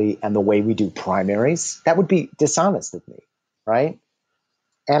poverty and the way we do primaries. That would be dishonest of me, right?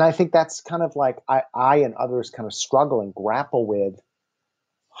 And I think that's kind of like I and others kind of struggle and grapple with,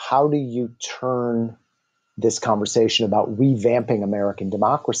 how do you turn this conversation about revamping American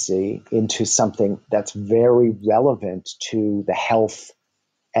democracy into something that's very relevant to the health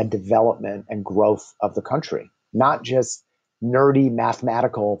and development and growth of the country, not just nerdy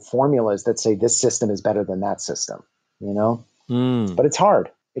mathematical formulas that say this system is better than that system, But it's hard.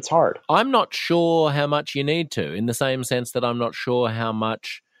 It's hard. I'm not sure how much you need to, in the same sense that I'm not sure how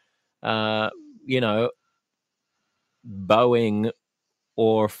much, Boeing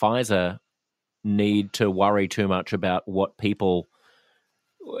or Pfizer need to worry too much about what people,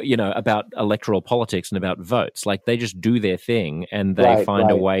 about electoral politics and about votes. Like, they just do their thing and they find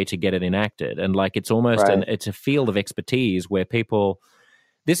a way to get it enacted. And like, it's almost it's a field of expertise where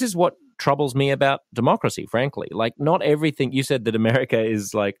this is what troubles me about democracy, frankly. Like, not everything, you said that America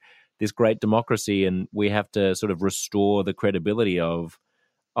is like this great democracy and we have to sort of restore the credibility of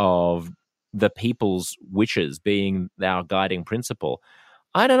the people's wishes being our guiding principle.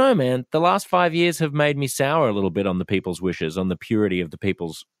 I don't know, man. The last 5 years have made me sour a little bit on the people's wishes, on the purity of the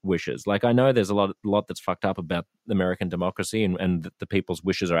people's wishes. Like, I know there's a lot that's fucked up about American democracy, and the people's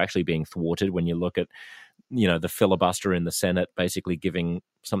wishes are actually being thwarted when you look at, the filibuster in the Senate basically giving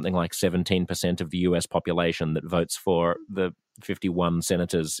something like 17% of the US population that votes for the 51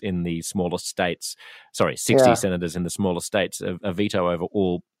 senators in the smaller states, 60 senators in the smaller states, a veto over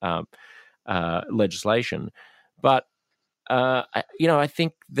all legislation. But I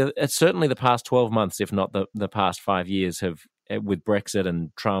think certainly the past 12 months, if not the past 5 years, have, with Brexit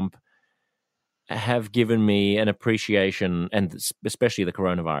and Trump, have given me an appreciation, and especially the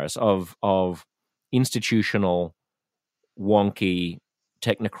coronavirus, of institutional, wonky,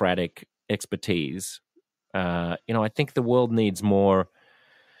 technocratic expertise. I think the world needs more,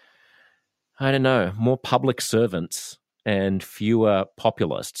 more public servants and fewer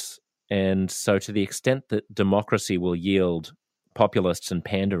populists. And so, to the extent that democracy will yield populists and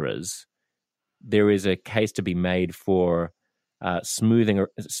panderers, there is a case to be made for smoothing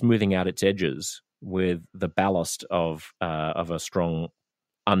out its edges with the ballast of a strong,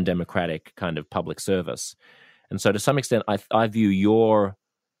 undemocratic kind of public service. And so, to some extent, I view your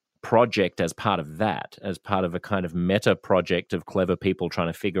project as part of that, as part of a kind of meta project of clever people trying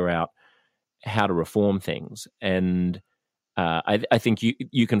to figure out how to reform things. And I think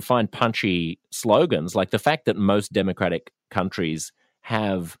you can find punchy slogans, like the fact that most democratic countries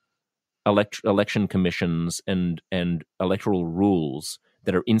have election commissions and electoral rules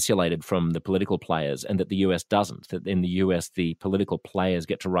that are insulated from the political players, and that the US doesn't. That in the US, the political players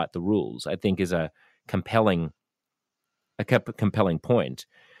get to write the rules, I think is a compelling point.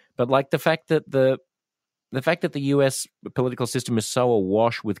 But like the fact that the US political system is so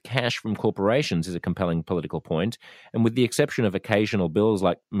awash with cash from corporations is a compelling political point. And with the exception of occasional bills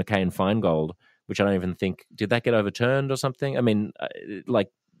like McCain-Feingold, which I don't even think, did that get overturned or something? I mean, we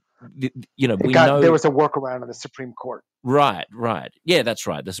know there was a workaround in the Supreme Court. Right. Yeah, that's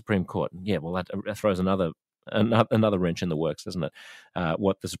right. The Supreme Court. Yeah, well, that throws another wrench in the works, doesn't it?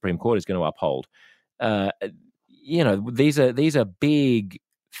 What the Supreme Court is going to uphold. These are big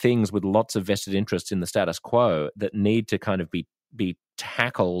things with lots of vested interests in the status quo that need to kind of be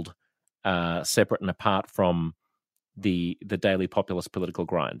tackled separate and apart from the daily populist political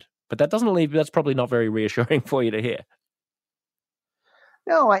grind. But that's probably not very reassuring for you to hear.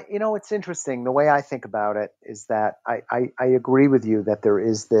 No, it's interesting. The way I think about it is that I agree with you that there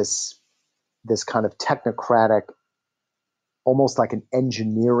is this kind of technocratic, almost like an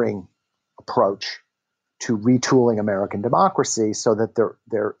engineering approach to retooling American democracy so that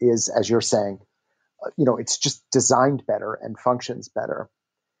there is, as you're saying, it's just designed better and functions better.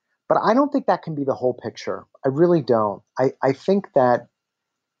 But I don't think that can be the whole picture. I really don't. I think that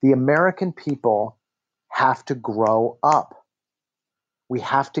the American people have to grow up. We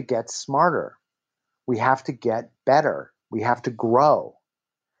have to get smarter. We have to get better. We have to grow.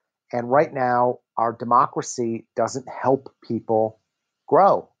 And right now, our democracy doesn't help people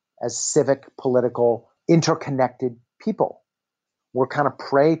grow as civic, political, interconnected people. We're kind of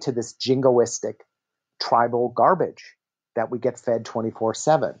prey to this jingoistic tribal garbage that we get fed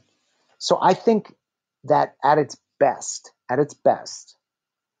 24/7. So I think that at its best,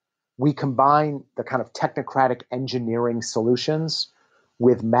 we combine the kind of technocratic engineering solutions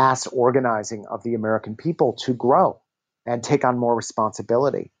with mass organizing of the American people to grow and take on more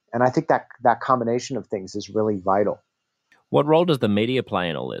responsibility. And I think that combination of things is really vital. What role does the media play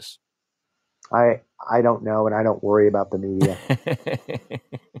in all this? I don't know, and I don't worry about the media.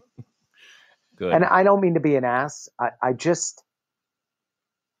 Good. And I don't mean to be an ass. I just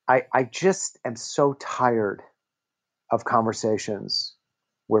am so tired of conversations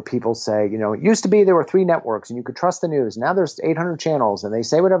where people say, it used to be there were 3 networks and you could trust the news. Now there's 800 channels and they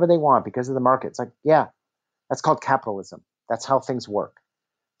say whatever they want because of the market. It's like, yeah, that's called capitalism. That's how things work.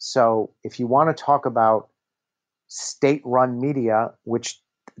 So if you want to talk about state-run media, which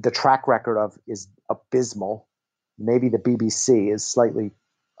the track record of is abysmal, maybe the BBC is slightly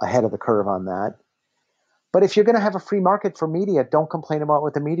ahead of the curve on that. But if you're going to have a free market for media, don't complain about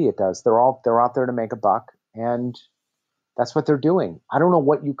what the media does. They're out there to make a buck, and that's what they're doing. I don't know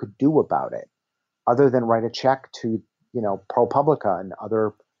what you could do about it other than write a check to, ProPublica and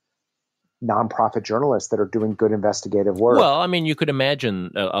other nonprofit journalists that are doing good investigative work. Well, I mean, you could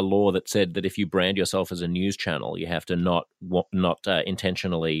imagine a law that said that if you brand yourself as a news channel, you have to not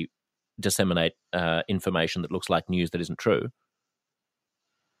intentionally disseminate information that looks like news that isn't true.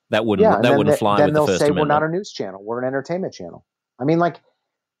 That wouldn't fly with the First Amendment. Then they'll say we're not a news channel; we're an entertainment channel. I mean,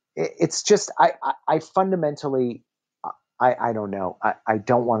 it's just I fundamentally. I don't know. I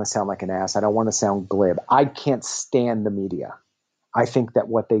don't want to sound like an ass. I don't want to sound glib. I can't stand the media. I think that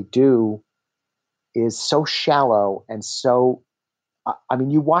what they do is so shallow and so,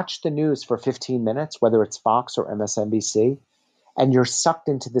 you watch the news for 15 minutes, whether it's Fox or MSNBC, and you're sucked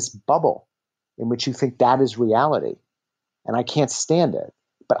into this bubble in which you think that is reality. And I can't stand it.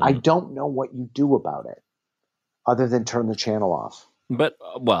 But I don't know what you do about it other than turn the channel off. But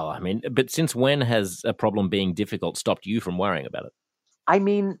since when has a problem being difficult stopped you from worrying about it? I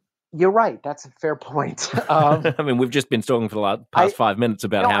mean, you're right. That's a fair point. We've just been talking for the past 5 minutes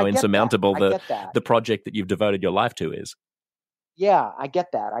about how insurmountable the project that you've devoted your life to is. Yeah, I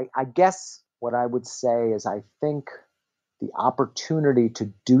get that. I guess what I would say is I think the opportunity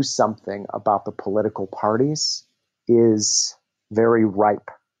to do something about the political parties is very ripe.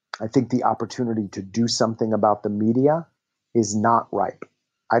 I think the opportunity to do something about the media is not ripe.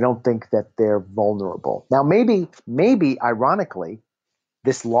 I don't think that they're vulnerable. Now, maybe ironically,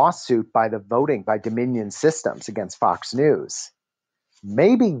 this lawsuit by Dominion Systems against Fox News,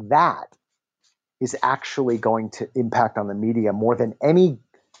 maybe that is actually going to impact on the media more than any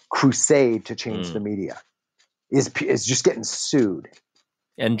crusade to change the media is just getting sued.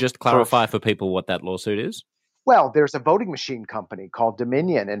 And just clarify for people what that lawsuit is. Well, there's a voting machine company called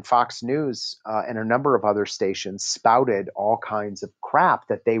Dominion, and Fox News and a number of other stations spouted all kinds of crap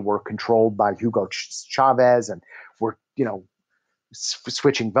that they were controlled by Hugo Chavez and were,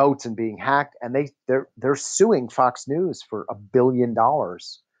 switching votes and being hacked. And they're suing Fox News for $1 billion,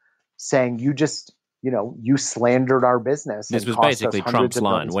 saying you just you slandered our business This and was cost us basically hundreds Trump's of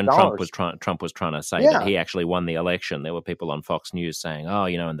line millions of when dollars. Trump was trying to say Yeah. that he actually won the election. There were people on Fox News saying, "Oh,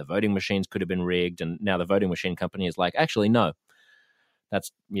 and the voting machines could have been rigged," and now the voting machine company is like, "Actually, no,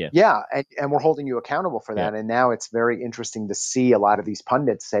 that's Yeah, and we're holding you accountable for that." Yeah. And now it's very interesting to see a lot of these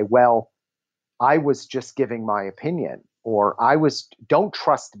pundits say, "Well, I was just giving my opinion," or don't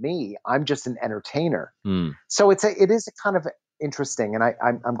trust me. I'm just an entertainer. Mm. So it is a kind of interesting, and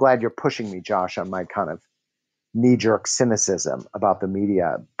I'm glad you're pushing me, Josh, on my kind of knee-jerk cynicism about the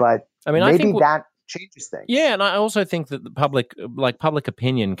media. But I mean, maybe that changes things. Yeah, and I also think that the public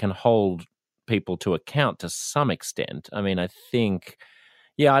opinion can hold people to account to some extent. I mean, I think,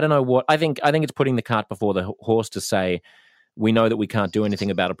 I don't know what I think. I think it's putting the cart before the horse to say, we know that we can't do anything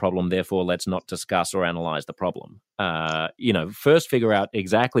about a problem, therefore let's not discuss or analyze the problem. First figure out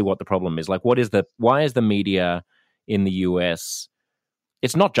exactly what the problem is. Like, why is the media in the US?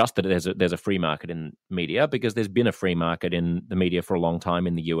 It's not just that there's a free market in media, because there's been a free market in the media for a long time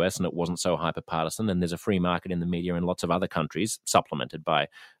in the US, and it wasn't so hyper-partisan, and there's a free market in the media in lots of other countries, supplemented by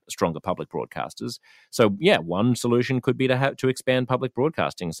stronger public broadcasters. So, one solution could be to expand public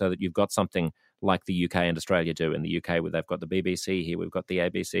broadcasting so that you've got something like the UK and Australia do. In the UK, where they've got the BBC, here we've got the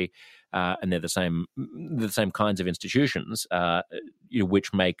ABC, and they're the same kinds of institutions,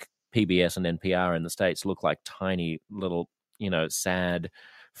 which make PBS and NPR in the States look like tiny little, sad,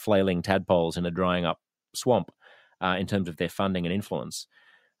 flailing tadpoles in a drying up swamp in terms of their funding and influence.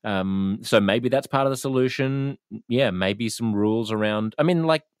 So maybe that's part of the solution. Yeah, maybe some rules around,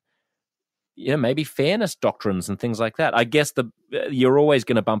 maybe fairness doctrines and things like that. I guess you're always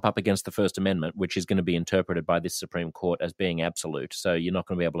going to bump up against the First Amendment, which is going to be interpreted by this Supreme Court as being absolute. So you're not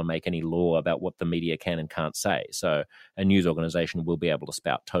going to be able to make any law about what the media can and can't say. So a news organization will be able to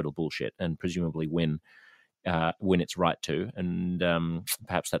spout total bullshit and presumably win it's right to, and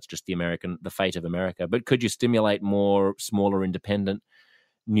perhaps that's just the fate of America. But could you stimulate more smaller independent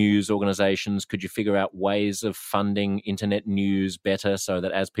news organizations? Could you figure out ways of funding internet news better so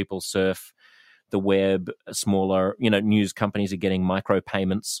that as people surf the web, smaller news companies are getting micro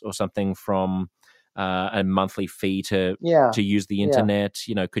payments or something from a monthly fee to use the internet?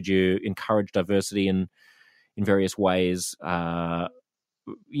 Could you encourage diversity in various ways? There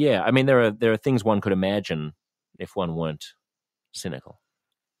are things one could imagine if one weren't cynical.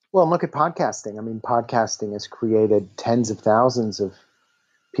 Well, look at podcasting. I mean, podcasting has created tens of thousands of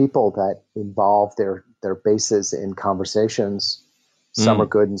people that involve their bases in conversations. Some are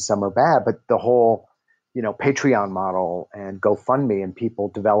good and some are bad, but the whole, Patreon model and GoFundMe and people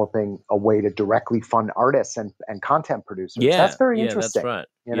developing a way to directly fund artists and content producers. That's very interesting. That's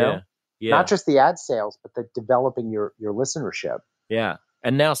right. Not just the ad sales, but the developing your listenership. Yeah.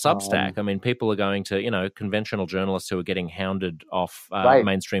 And now Substack. People are going to, conventional journalists who are getting hounded off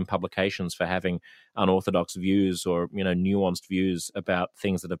mainstream publications for having unorthodox views or, nuanced views about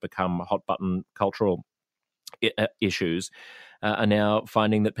things that have become hot button cultural issues, are now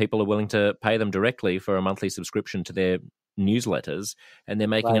finding that people are willing to pay them directly for a monthly subscription to their newsletters, and they're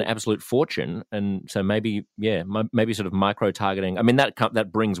making an absolute fortune. And so maybe sort of micro-targeting. That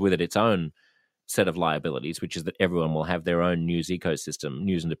brings with it its own set of liabilities, which is that everyone will have their own news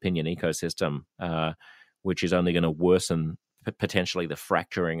and opinion ecosystem, which is only going to worsen potentially the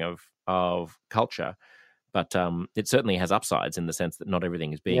fracturing of culture. But it certainly has upsides in the sense that not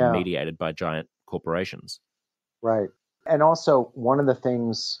everything is being mediated by giant corporations. Right. And also, one of the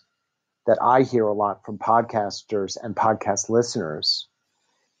things that I hear a lot from podcasters and podcast listeners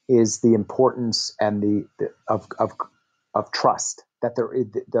is the importance and of trust. That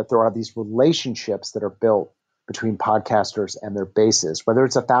there are these relationships that are built between podcasters and their bases, whether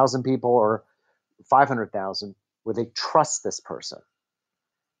it's 1,000 people or 500,000, where they trust this person,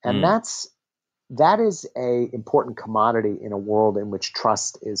 and that is a important commodity in a world in which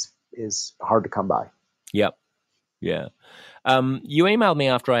trust is hard to come by. Yep. Yeah. You emailed me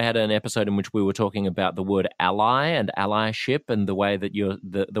after I had an episode in which we were talking about the word ally and allyship and the way that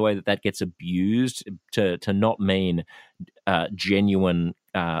the way that gets abused to not mean genuine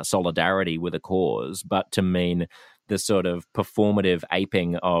solidarity with a cause, but to mean the sort of performative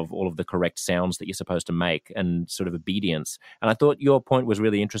aping of all of the correct sounds that you're supposed to make and sort of obedience. And I thought your point was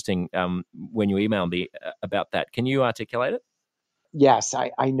really interesting when you emailed me about that. Can you articulate it? Yes,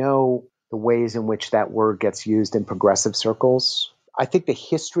 I know the ways in which that word gets used in progressive circles. I think the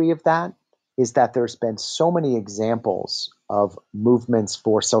history of that is that there's been so many examples of movements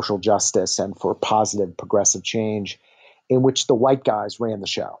for social justice and for positive progressive change in which the white guys ran the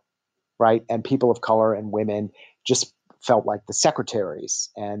show, right? And people of color and women just felt like the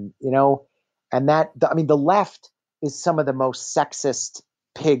secretaries. And, the left is some of the most sexist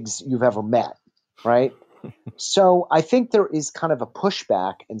pigs you've ever met. right? So I think there is kind of a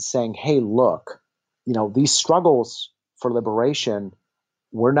pushback in saying, hey, look, these struggles for liberation,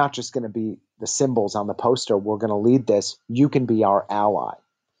 we're not just going to be the symbols on the poster. We're going to lead this. You can be our ally.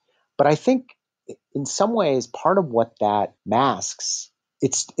 But I think in some ways, part of what that masks,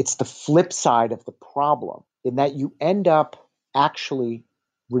 it's the flip side of the problem, in that you end up actually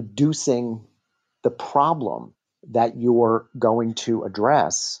reducing the problem that you're going to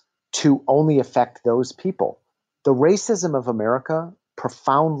address to only affect those people. The racism of America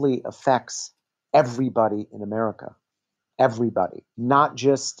profoundly affects everybody in America. Everybody, not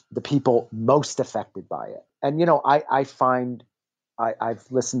just the people most affected by it. And, I find I've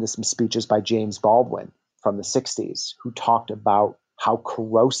listened to some speeches by James Baldwin from the 60s who talked about how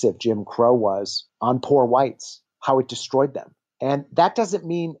corrosive Jim Crow was on poor whites, how it destroyed them. And that doesn't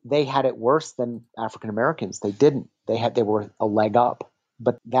mean they had it worse than African Americans. They didn't. They were a leg up.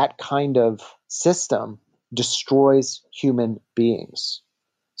 But that kind of system destroys human beings.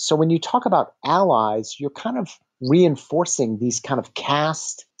 So when you talk about allies, you're kind of reinforcing these kind of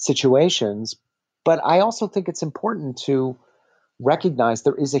caste situations. But I also think it's important to recognize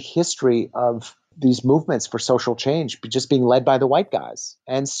there is a history of these movements for social change just being led by the white guys.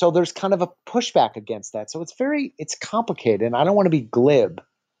 And so there's kind of a pushback against that. So it's complicated, and I don't want to be glib,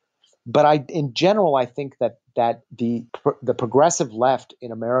 but in general, I think that the progressive left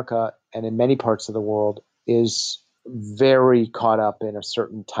in America and in many parts of the world is very caught up in a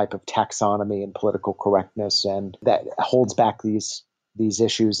certain type of taxonomy and political correctness, and that holds back these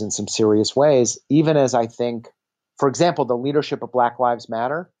issues in some serious ways, even as I think, for example, the leadership of Black Lives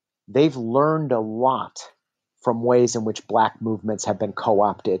Matter, they've learned a lot from ways in which Black movements have been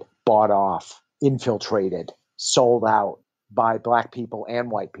co-opted, bought off, infiltrated, sold out by Black people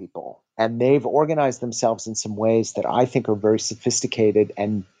and white people. And they've organized themselves in some ways that I think are very sophisticated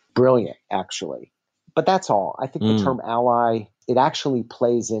and brilliant, actually. But that's all. I think the term ally, it actually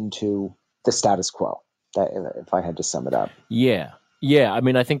plays into the status quo, if I had to sum it up. Yeah. Yeah, I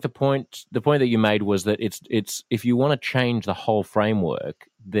mean, I think the point that you made was that it's if you want to change the whole framework,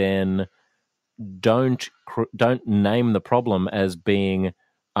 then don't name the problem as being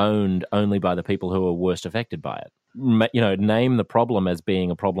owned only by the people who are worst affected by it. Name the problem as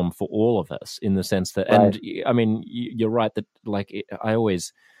being a problem for all of us, in the sense that, Right. and I mean, you're right that, like, I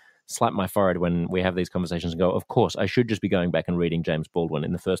always slap my forehead when we have these conversations and go, of course, I should just be going back and reading James Baldwin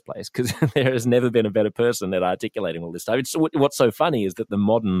in the first place, because there has never been a better person at articulating all this stuff. What's so funny is that the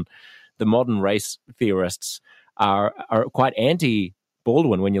modern race theorists are quite anti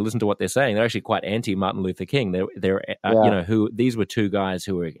Baldwin. When you listen to what they're saying, they're actually quite anti Martin Luther King. These were two guys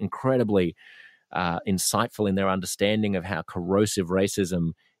who were incredibly insightful in their understanding of how corrosive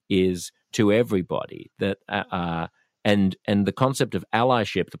racism is to everybody. And the concept of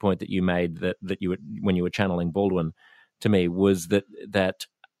allyship, the point that you made that you were, when you were channeling Baldwin to me, was that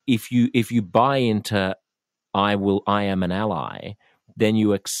if you buy into I am an ally, then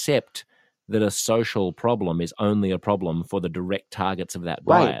you accept that a social problem is only a problem for the direct targets of that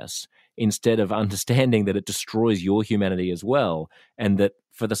bias, instead of understanding that it destroys your humanity as well, and that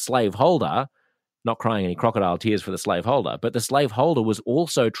for the slaveholder, not crying any crocodile tears for the slaveholder, but the slaveholder was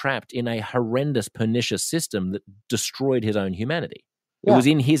also trapped in a horrendous, pernicious system that destroyed his own humanity. Yeah. It was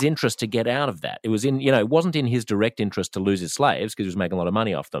in his interest to get out of that. It was it wasn't in his direct interest to lose his slaves because he was making a lot of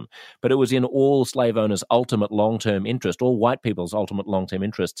money off them, but it was in all slave owners' ultimate long-term interest, all white people's ultimate long-term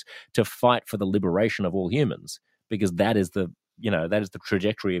interests, to fight for the liberation of all humans, because that is the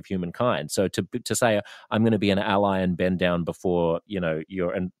trajectory of humankind. So to say I'm going to be an ally and bend down before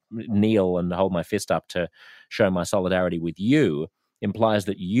and kneel and hold my fist up to show my solidarity with you implies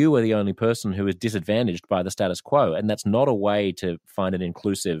that you are the only person who is disadvantaged by the status quo, and that's not a way to find an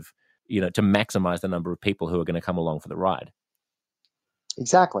inclusive, to maximize the number of people who are going to come along for the ride.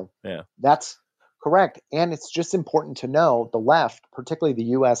 Exactly. Yeah, that's correct. And it's just important to know the left, particularly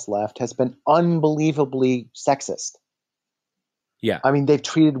the U.S. left, has been unbelievably sexist. Yeah, I mean, they've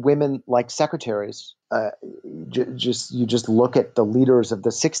treated women like secretaries. You just look at the leaders of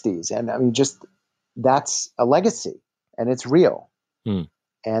the 60s, and I mean, just that's a legacy, and it's real.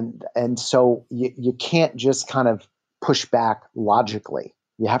 And so you can't just kind of push back logically.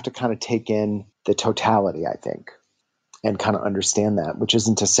 You have to kind of take in the totality, I think, and kind of understand that, which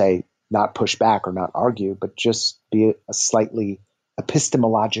isn't to say not push back or not argue, but just be a slightly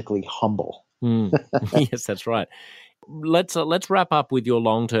epistemologically humble. Yes, that's right. Let's wrap up with your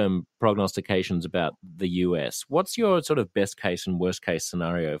long-term prognostications about the US. What's your sort of best case and worst case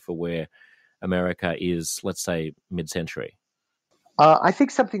scenario for where America is, let's say, mid-century? I think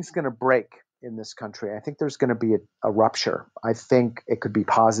something's going to break in this country. I think there's going to be a rupture. I think it could be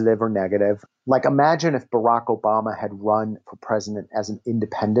positive or negative. Like, imagine if Barack Obama had run for president as an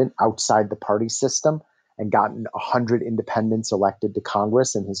independent outside the party system and gotten 100 independents elected to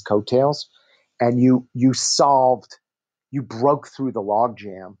Congress in his coattails, and you broke through the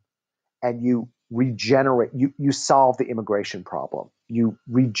logjam, and you solved the immigration problem. You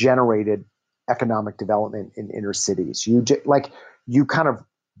regenerated economic development in inner cities. You kind of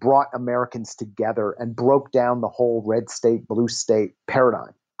brought Americans together and broke down the whole red state, blue state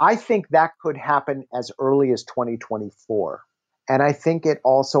paradigm. I think that could happen as early as 2024. And I think it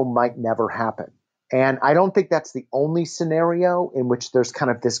also might never happen. And I don't think that's the only scenario in which there's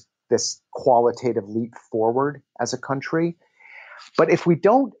kind of this qualitative leap forward as a country. But if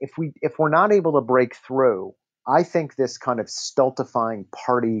we're not able to break through, I think this kind of stultifying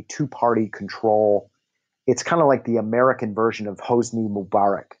two-party control, it's kind of like the American version of Hosni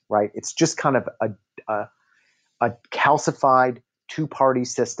Mubarak, right? It's just kind of a calcified two-party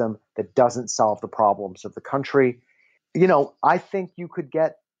system that doesn't solve the problems of the country. I think you could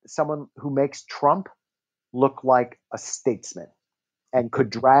get someone who makes Trump look like a statesman and could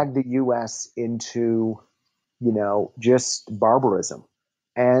drag the U.S. into, just barbarism.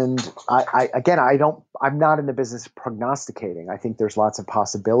 And I'm not in the business of prognosticating. I think there's lots of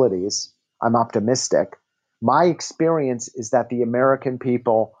possibilities. I'm optimistic. My experience is that the American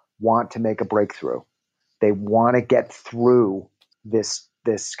people want to make a breakthrough. They want to get through this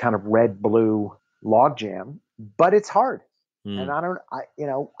kind of red-blue logjam, but it's hard. And I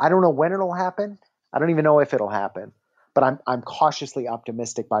don't know when it'll happen. I don't even know if it'll happen. But I'm cautiously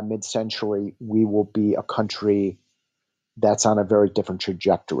optimistic by mid-century we will be a country that's on a very different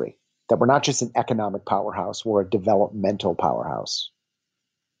trajectory. That we're not just an economic powerhouse, we're a developmental powerhouse.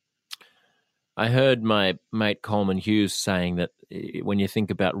 I heard my mate Coleman Hughes saying that when you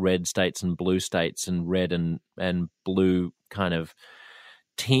think about red states and blue states and red and blue kind of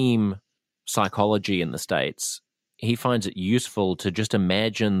team psychology in the States, he finds it useful to just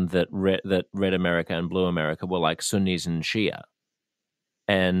imagine that red America and blue America were like Sunnis and Shia.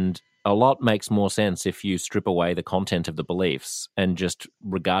 And a lot makes more sense if you strip away the content of the beliefs and just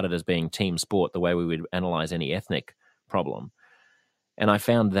regard it as being team sport the way we would analyze any ethnic problem. And I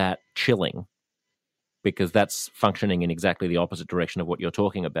found that chilling, because that's functioning in exactly the opposite direction of what you're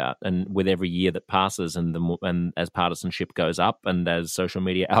talking about. And with every year that passes and as partisanship goes up and as social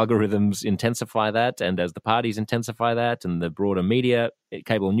media algorithms intensify that and as the parties intensify that and the broader media,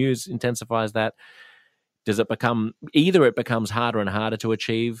 cable news intensifies that, it becomes harder and harder to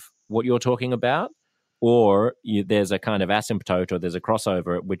achieve what you're talking about, or there's a kind of asymptote or there's a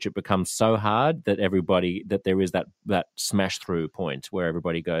crossover at which it becomes so hard that there is that smash through point where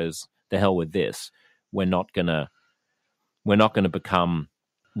everybody goes, the hell with this. We're not gonna become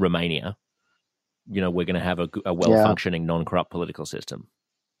Romania. We're gonna have a well-functioning, non-corrupt political system.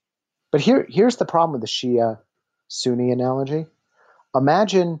 But here's the problem with the Shia-Sunni analogy.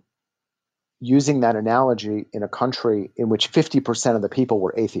 Imagine using that analogy in a country in which 50% of the people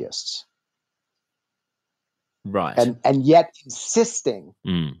were atheists. Right. And yet insisting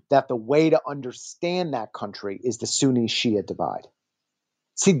that the way to understand that country is the Sunni-Shia divide.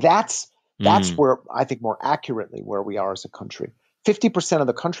 See, that's where I think more accurately where we are as a country. 50% of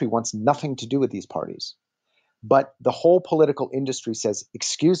the country wants nothing to do with these parties. But the whole political industry says,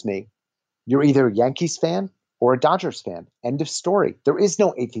 excuse me, you're either a Yankees fan or a Dodgers fan. End of story. There is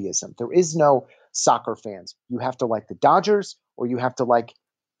no atheism. There is no soccer fans. You have to like the Dodgers or you have to like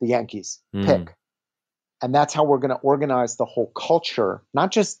the Yankees. Pick. And that's how we're going to organize the whole culture,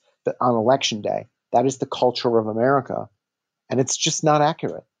 not just on election day. That is the culture of America. And it's just not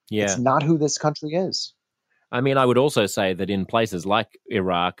accurate. Yeah. It's not who this country is. I mean, I would also say that in places like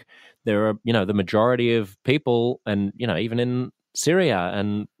Iraq, there are, the majority of people, and, even in Syria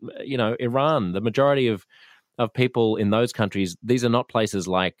and, Iran, the majority of people in those countries, these are not places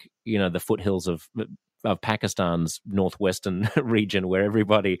like, the foothills of Pakistan's northwestern region where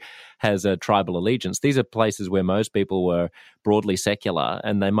everybody has a tribal allegiance. These are places where most people were broadly secular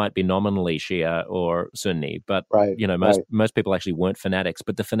and they might be nominally Shia or Sunni, but most people actually weren't fanatics.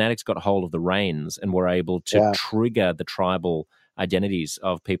 But the fanatics got hold of the reins and were able to trigger the tribal identities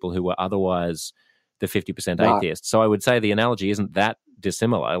of people who were otherwise the 50% atheists. So I would say the analogy isn't that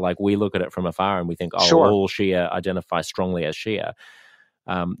dissimilar. Like, we look at it from afar and we think, all Shia identify strongly as Shia.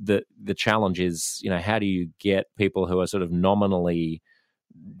 The challenge is, how do you get people who are sort of nominally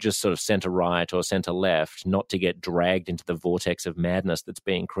just sort of center right or center left not to get dragged into the vortex of madness that's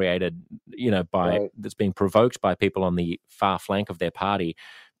being created, that's being provoked by people on the far flank of their party,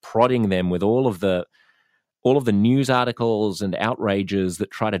 prodding them with all of the news articles and outrages that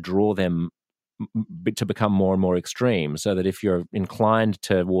try to draw them to become more and more extreme, so that if you're inclined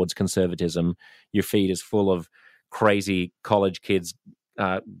towards conservatism, your feed is full of crazy college kids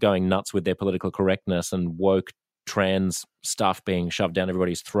going nuts with their political correctness and woke trans stuff being shoved down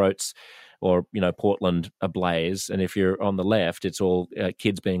everybody's throats, or Portland ablaze. And if you're on the left, it's all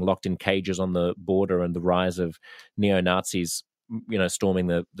kids being locked in cages on the border and the rise of neo-Nazis storming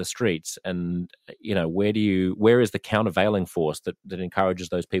the streets. And where is the countervailing force that encourages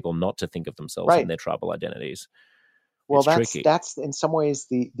those people not to think of themselves in their tribal identities? Well, that's in some ways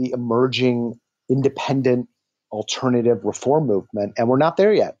the emerging independent alternative reform movement, and we're not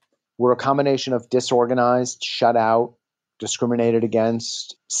there yet. We're a combination of disorganized, shut out, discriminated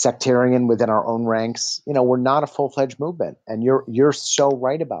against, sectarian within our own ranks. We're not a full-fledged movement, and you're so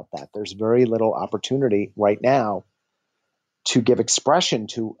right about that. There's very little opportunity right now to give expression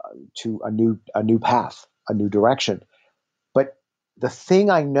to a new path, a new direction. But the thing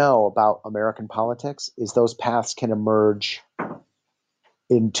I know about American politics is those paths can emerge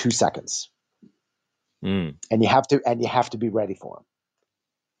in 2 seconds. And you have to be ready for them.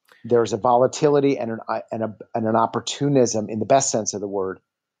 There's a volatility and an opportunism, in the best sense of the word,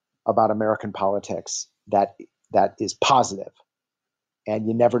 about American politics that is positive, and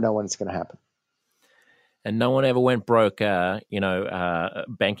you never know when it's going to happen. And no one ever went broke, banking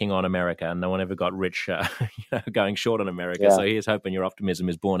on America. And no one ever got rich, going short on America. Yeah. So here's hoping your optimism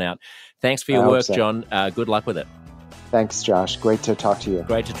is borne out. Thanks for your work, John. Good luck with it. Thanks, Josh. Great to talk to you.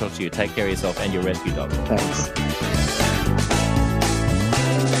 Great to talk to you. Take care of yourself and your rescue dog. Thanks.